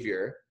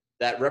behavior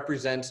that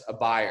represents a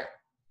buyer.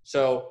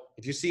 So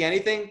if you see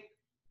anything,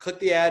 click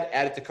the ad,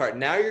 add it to cart.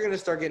 Now you're going to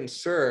start getting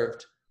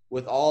served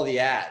with all the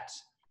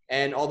ads.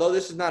 And although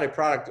this is not a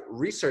product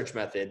research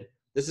method,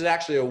 this is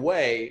actually a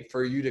way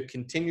for you to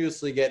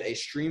continuously get a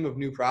stream of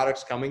new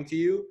products coming to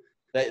you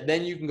that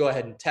then you can go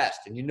ahead and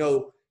test. And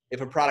if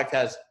a product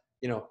has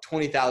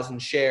 20,000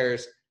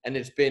 shares and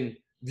it's been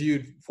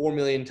viewed 4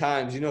 million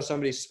times,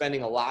 somebody's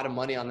spending a lot of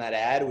money on that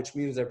ad, which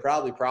means they're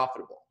probably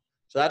profitable.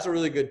 So that's a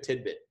really good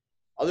tidbit.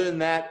 Other than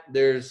that,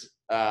 there's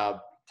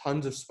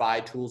tons of spy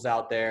tools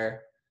out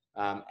there.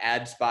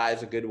 Ad Spy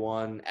is a good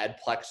one.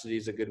 Adplexity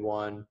is a good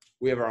one.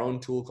 We have our own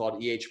tool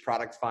called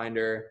Product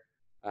Finder.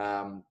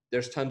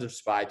 There's tons of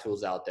spy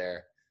tools out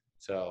there.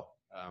 So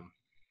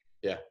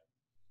yeah,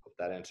 hope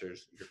that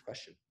answers your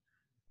question.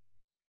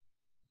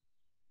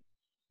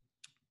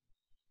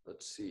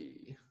 Let's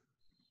see.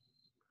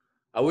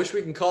 I wish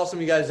we can call some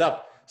of you guys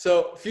up.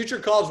 So future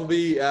calls will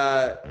be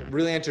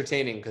really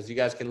entertaining because you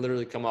guys can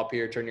literally come up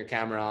here, turn your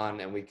camera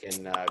on, and we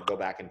can go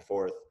back and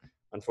forth.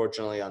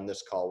 Unfortunately, on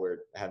this call, we're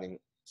having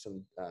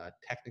some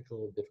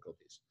technical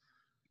difficulties.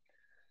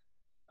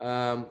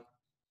 All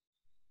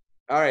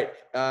right.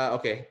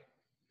 Okay.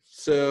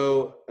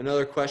 So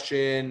another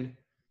question.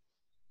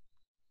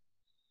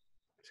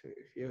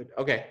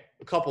 Okay.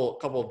 A couple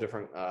of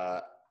different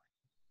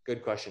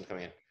good questions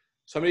coming in.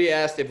 Somebody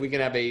asked if we can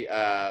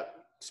have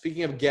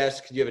speaking of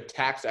guests, could you have a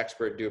tax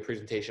expert do a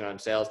presentation on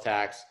sales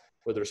tax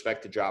with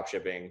respect to drop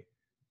shipping?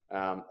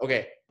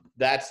 Okay,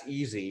 that's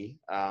easy.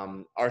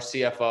 Our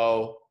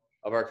CFO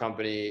of our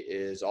company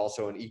is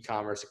also an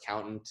e-commerce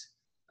accountant,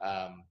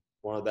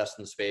 one of the best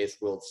in the space.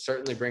 We'll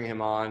certainly bring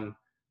him on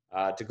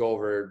to go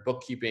over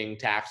bookkeeping,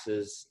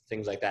 taxes,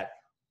 things like that.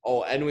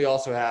 Oh, and we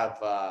also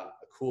have a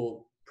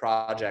cool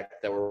project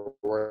that we're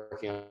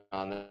working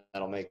on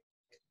that'll make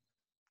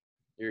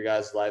your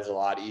guys' lives a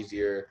lot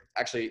easier.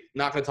 Actually,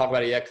 not going to talk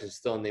about it yet because it's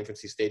still in the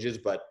infancy stages,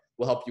 but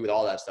we'll help you with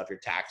all that stuff, your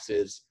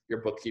taxes,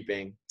 your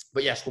bookkeeping.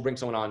 But yes, we'll bring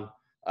someone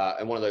on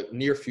in one of the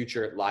near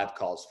future live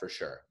calls for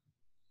sure.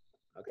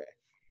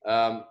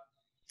 Okay.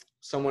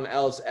 Someone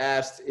else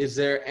asked, is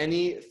there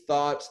any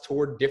thoughts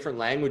toward different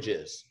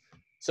languages?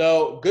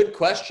 So good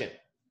question.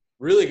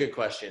 Really good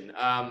question.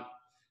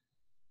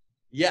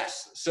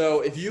 Yes. So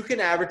if you can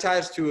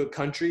advertise to a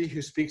country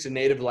who speaks a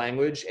native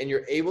language and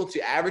you're able to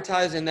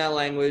advertise in that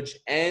language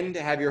and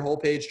have your whole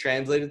page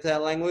translated to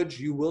that language,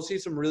 you will see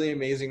some really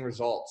amazing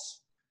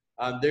results.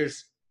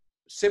 There's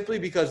simply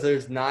because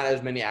there's not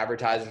as many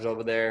advertisers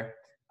over there,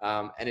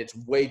 and it's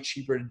way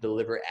cheaper to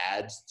deliver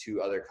ads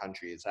to other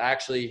countries. I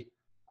actually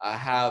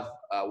have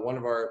one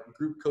of our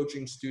group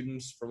coaching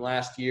students from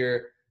last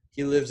year.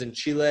 He lives in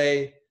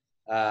Chile.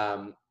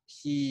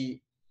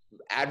 He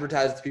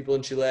advertised to people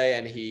in Chile,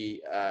 and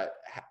he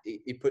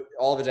put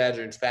all of his ads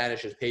are in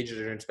Spanish. His pages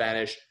are in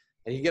Spanish,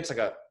 and he gets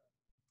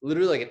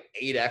literally an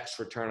 8x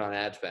return on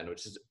ad spend,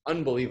 which is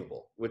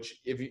unbelievable.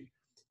 Which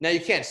now you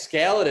can't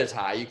scale it as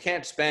high. You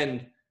can't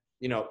spend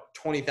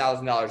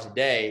 $20,000 a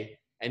day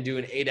and do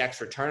an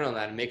 8x return on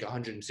that and make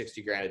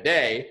 $160,000 a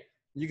day.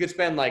 You could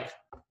spend like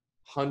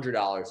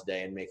 $100 a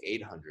day and make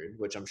 $800,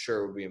 which I'm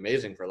sure would be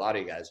amazing for a lot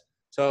of you guys.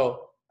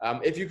 So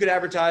if you could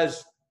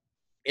advertise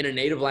in a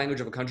native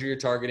language of a country you're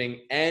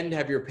targeting and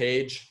have your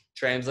page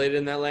translated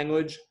in that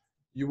language,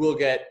 you will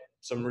get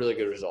some really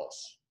good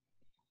results.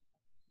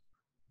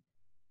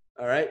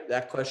 All right,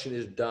 that question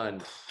is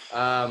done.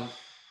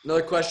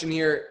 Another question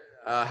here.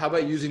 How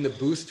about using the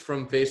boost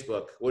from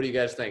Facebook? What do you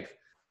guys think?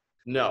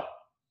 No,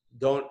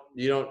 the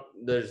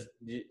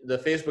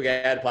Facebook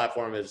ad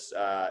platform is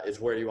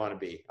where you want to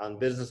be. On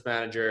Business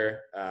Manager,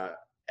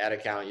 ad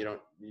account, you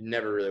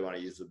never really want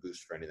to use the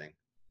boost for anything.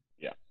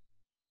 Yeah.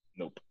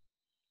 Nope.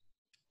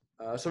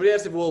 Somebody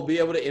asked if we'll be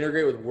able to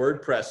integrate with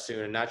WordPress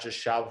soon and not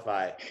just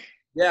Shopify.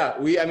 Yeah,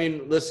 I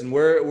mean, listen,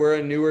 we're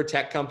a newer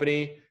tech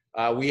company.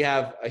 We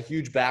have a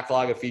huge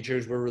backlog of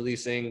features we're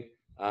releasing.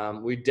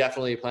 We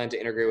definitely plan to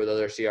integrate with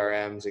other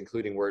CRMs,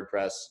 including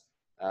WordPress.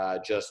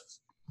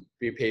 Just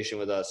be patient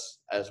with us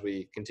as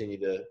we continue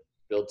to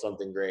build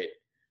something great.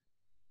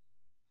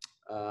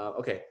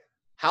 Okay,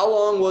 how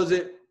long was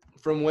it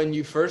from when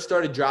you first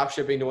started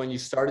dropshipping to when you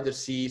started to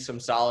see some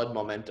solid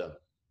momentum?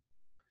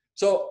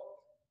 So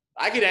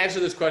I could answer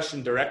this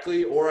question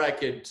directly, or I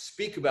could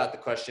speak about the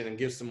question and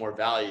give some more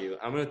value.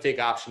 I'm going to take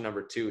option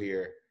number two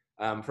here.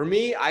 For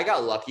me, I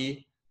got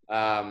lucky.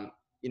 I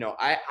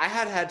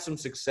had some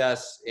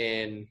success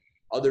in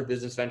other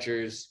business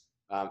ventures,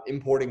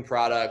 importing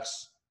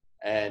products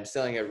and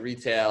selling at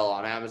retail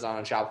on Amazon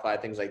and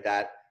Shopify, things like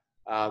that.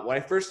 When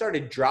I first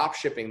started drop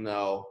shipping,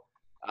 though,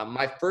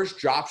 my first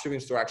drop shipping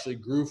store actually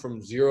grew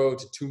from $0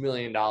 to $2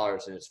 million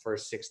in its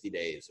first 60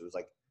 days. It was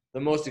like the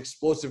most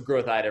explosive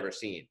growth I'd ever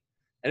seen.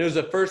 And it was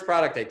the first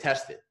product I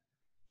tested.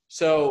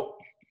 So,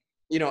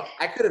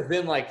 I could have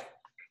been like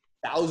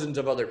thousands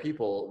of other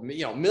people,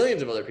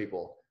 millions of other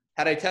people.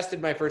 Had I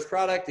tested my first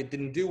product, it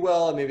didn't do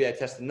well. Maybe I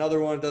test another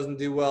one, it doesn't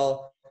do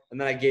well.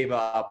 And then I gave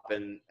up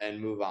and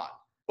move on.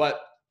 But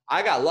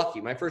I got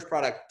lucky. My first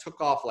product took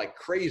off like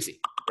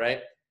crazy,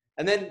 right?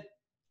 And then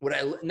what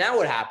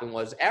happened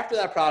was after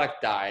that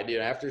product died,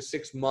 after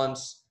 6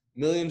 months,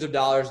 millions of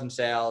dollars in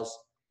sales,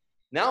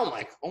 now I'm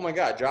like, oh my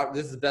God,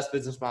 this is the best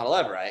business model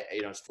ever.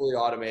 It's fully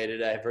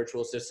automated. I have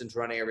virtual assistants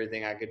running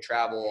everything. I could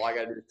travel. All I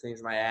got to do is change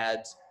my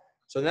ads.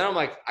 So then I'm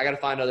like, I got to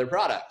find other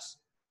products.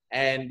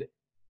 And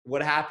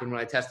what happened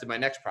when I tested my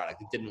next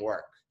product? It didn't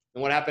work.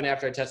 And what happened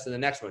after I tested the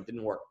next one? It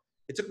didn't work.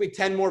 It took me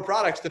 10 more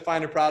products to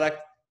find a product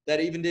that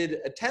even did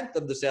a tenth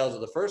of the sales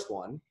of the first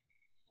one.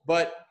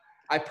 But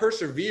I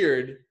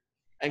persevered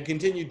and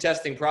continued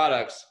testing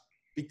products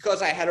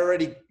because I had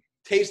already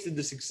tasted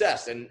the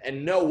success, and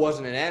no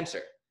wasn't an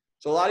answer.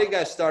 So a lot of you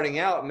guys starting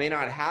out may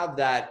not have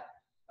that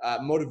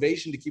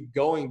motivation to keep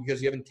going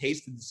because you haven't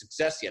tasted the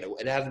success yet.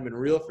 It hasn't been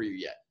real for you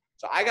yet.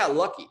 So I got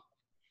lucky.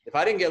 If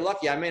I didn't get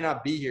lucky, I may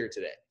not be here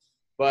today.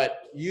 But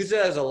use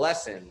it as a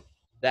lesson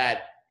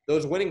that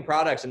those winning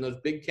products and those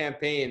big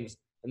campaigns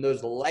and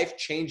those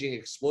life-changing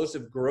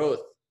explosive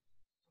growth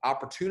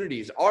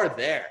opportunities are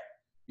there.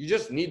 You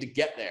just need to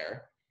get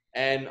there.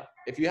 And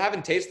if you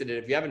haven't tasted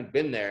it, if you haven't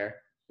been there,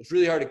 it's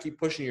really hard to keep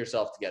pushing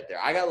yourself to get there.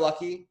 I got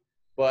lucky.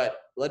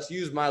 But let's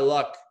use my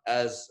luck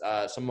as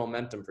some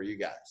momentum for you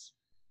guys.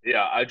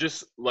 Yeah, I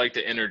just like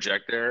to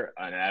interject there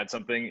and add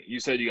something. You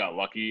said you got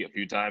lucky a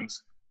few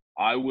times.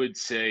 I would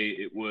say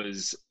it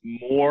was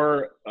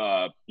more,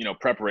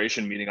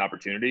 preparation meeting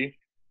opportunity.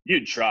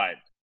 You'd tried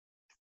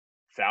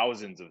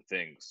thousands of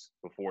things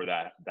before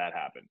that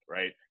happened,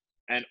 right?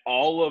 And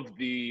all of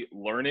the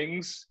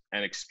learnings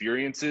and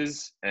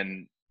experiences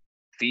and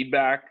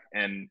feedback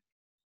and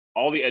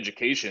all the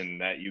education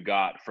that you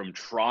got from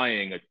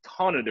trying a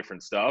ton of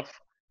different stuff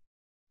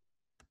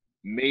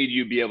made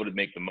you be able to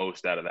make the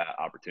most out of that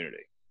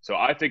opportunity. So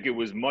I think it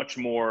was much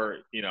more,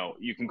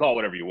 you can call it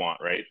whatever you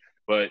want, right?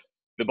 But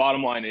the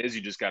bottom line is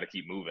you just got to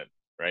keep moving,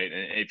 right?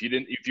 And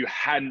if you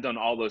hadn't done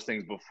all those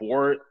things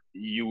before,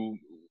 you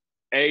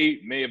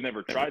may have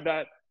never tried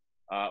that,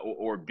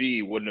 or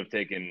B, wouldn't have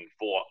taken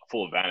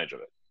full advantage of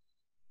it.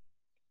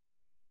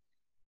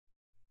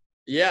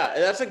 Yeah,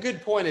 that's a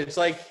good point. It's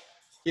like,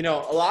 a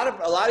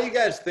lot of you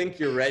guys think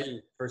you're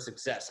ready for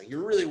success. Like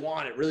you really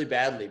want it really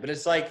badly, but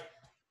it's like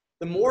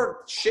the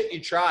more shit you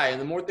try and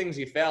the more things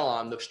you fail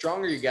on, the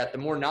stronger you get, the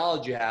more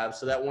knowledge you have,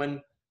 so that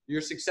when your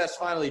success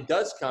finally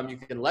does come, you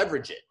can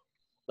leverage it.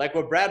 Like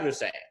what Brad was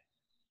saying.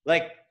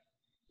 Like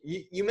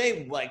you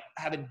may like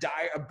have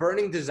a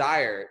burning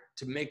desire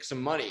to make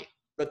some money,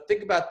 but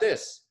think about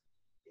this.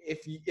 If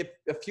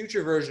a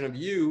future version of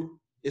you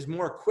is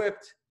more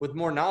equipped with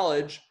more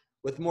knowledge,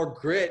 with more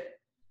grit,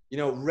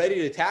 ready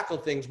to tackle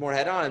things more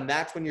head on, and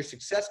that's when your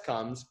success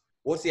comes,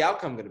 what's the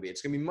outcome going to be?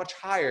 It's going to be much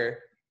higher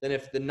than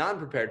if the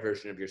non-prepared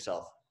version of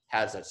yourself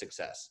has that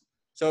success.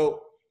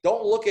 So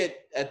don't look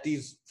at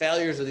these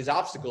failures or these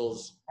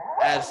obstacles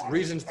as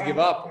reasons to give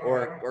up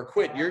or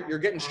quit. You're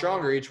getting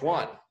stronger each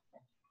one.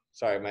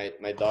 Sorry,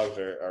 my dogs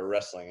are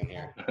wrestling in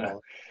here. Let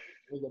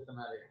me get them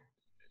out of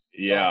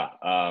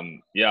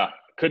here. Yeah.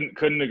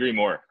 Couldn't agree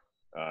more.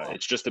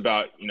 It's just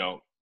about,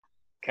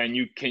 can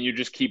you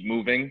just keep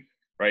moving,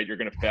 right? You're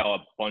going to fail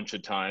a bunch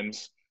of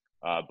times,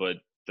 but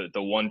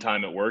the one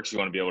time it works, you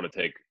want to be able to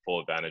take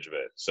full advantage of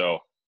it. So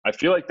I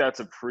feel like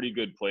that's a pretty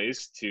good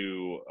place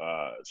to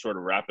sort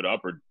of wrap it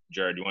up. Or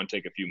Jared, do you want to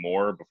take a few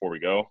more before we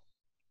go?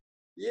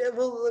 Yeah,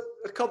 well,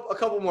 a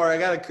couple more. I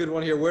got a good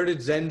one here. Where did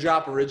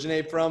Zendrop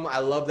originate from? I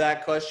love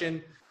that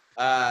question.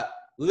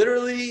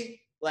 Literally,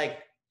 like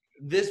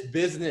this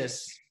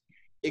business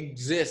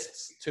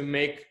exists to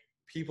make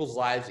people's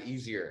lives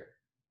easier.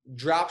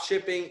 Drop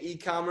shipping,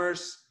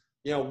 e-commerce.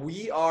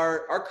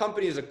 Our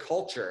company is a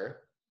culture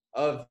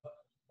of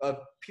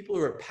people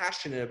who are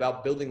passionate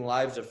about building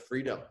lives of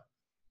freedom.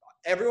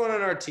 Everyone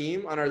on our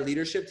team, on our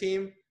leadership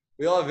team,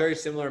 we all have very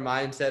similar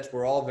mindsets.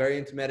 We're all very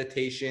into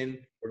meditation.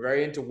 We're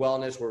very into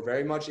wellness. We're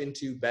very much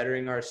into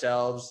bettering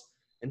ourselves.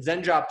 And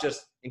Zendrop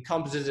just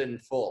encompasses it in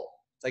full.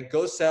 It's like,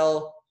 go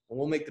sell and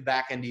we'll make the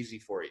back end easy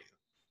for you.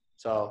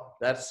 So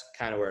that's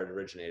kind of where it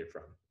originated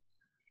from.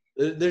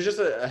 There's just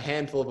a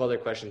handful of other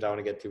questions I want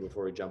to get to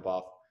before we jump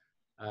off.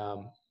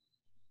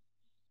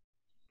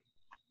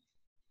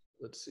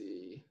 Let's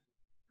see.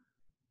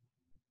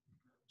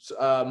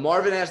 So,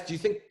 Marvin asked, do you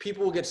think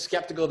people will get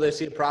skeptical if they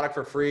see a product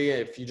for free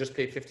if you just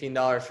pay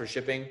 $15 for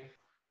shipping?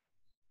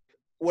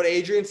 What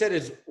Adrian said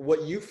is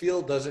what you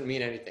feel doesn't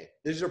mean anything.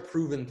 These are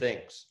proven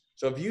things.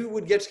 So if you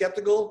would get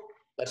skeptical,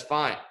 that's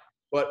fine.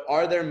 But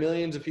are there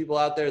millions of people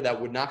out there that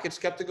would not get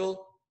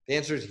skeptical? The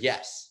answer is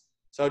yes.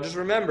 So just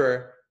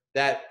remember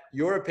that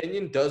your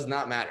opinion does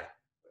not matter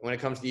when it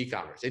comes to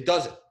e-commerce. It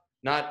doesn't.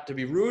 Not to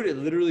be rude, it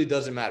literally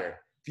doesn't matter.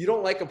 If you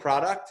don't like a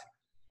product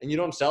and you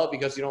don't sell it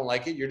because you don't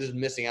like it, you're just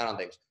missing out on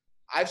things.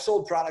 I've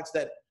sold products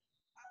that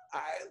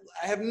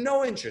I have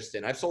no interest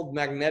in. I've sold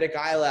magnetic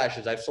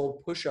eyelashes. I've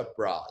sold push-up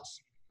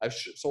bras. I've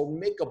sold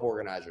makeup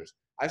organizers.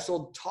 I've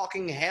sold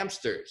talking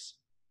hamsters,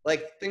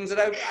 like things that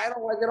I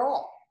don't like at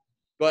all.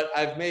 But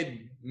I've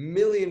made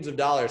millions of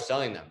dollars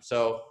selling them.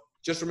 So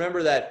just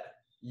remember that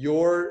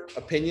your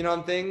opinion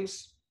on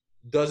things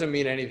doesn't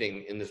mean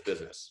anything in this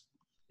business.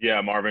 Yeah,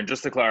 Marvin,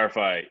 just to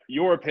clarify,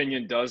 your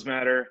opinion does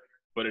matter,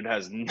 but it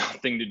has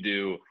nothing to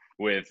do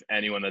with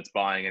anyone that's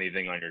buying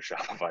anything on your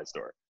Shopify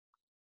store.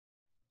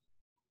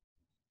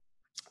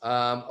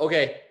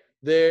 Okay.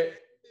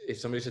 If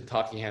somebody said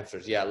talking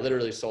hamsters, yeah,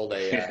 literally sold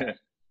a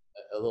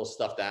little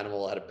stuffed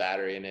animal, had a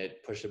battery in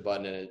it, pushed a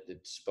button and it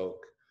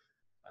spoke.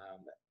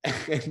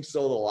 And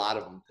sold a lot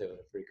of them too.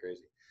 Pretty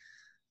crazy.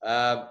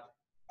 All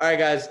right,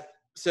 guys.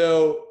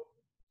 So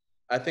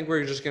I think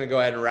we're just going to go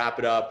ahead and wrap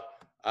it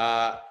up.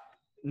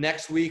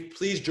 Next week,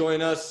 please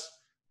join us.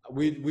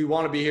 We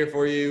want to be here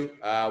for you.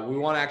 We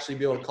want to actually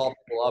be able to call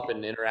people up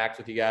and interact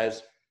with you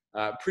guys.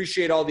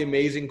 Appreciate all the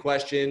amazing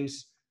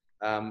questions,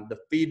 the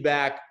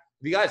feedback.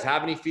 If you guys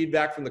have any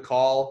feedback from the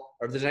call,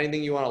 or if there's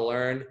anything you want to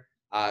learn,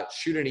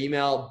 shoot an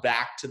email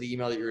back to the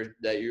email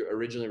that you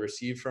originally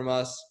received from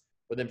us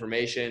with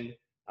information.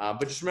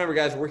 But just remember,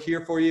 guys, we're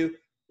here for you.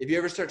 If you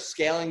ever start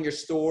scaling your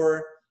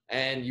store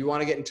and you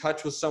want to get in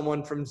touch with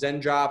someone from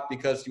Zendrop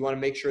because you want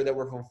to make sure that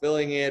we're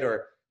fulfilling it,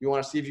 or you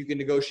want to see if you can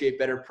negotiate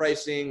better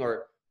pricing,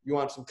 or you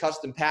want some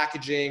custom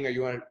packaging, or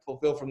you want to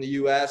fulfill from the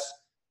US,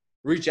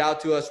 reach out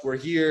to us. We're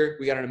here.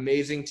 We got an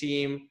amazing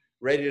team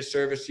ready to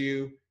service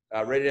you,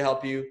 ready to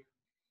help you.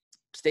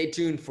 Stay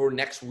tuned for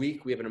next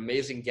week. We have an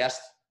amazing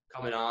guest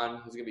coming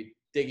on who's going to be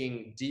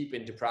digging deep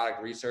into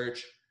product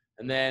research.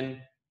 And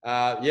then,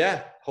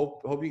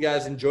 hope you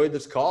guys enjoyed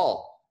this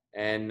call,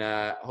 and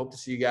hope to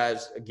see you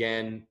guys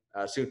again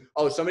soon.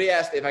 Oh, somebody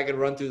asked if I could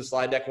run through the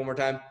slide deck one more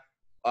time.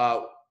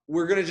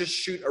 We're going to just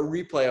shoot a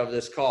replay of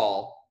this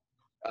call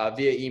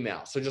via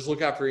email. So just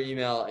look out for your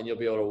email and you'll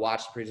be able to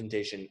watch the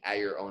presentation at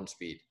your own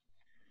speed.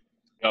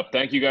 Yep.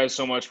 Thank you guys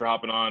so much for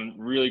hopping on.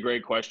 Really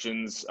great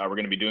questions. We're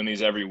going to be doing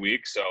these every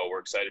week, so we're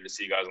excited to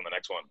see you guys on the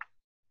next one.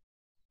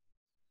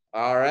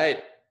 All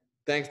right.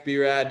 Thanks,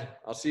 B-Rad.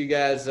 I'll see you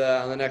guys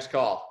on the next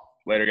call.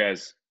 Later,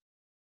 guys.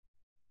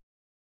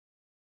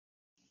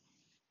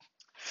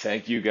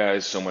 Thank you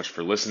guys so much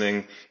for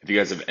listening. If you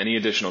guys have any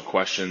additional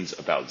questions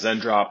about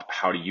Zendrop,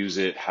 how to use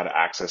it, how to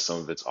access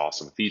some of its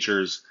awesome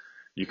features,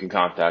 you can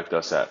contact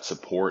us at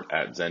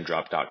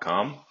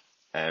support@zendrop.com,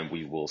 and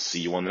we will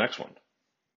see you on the next one.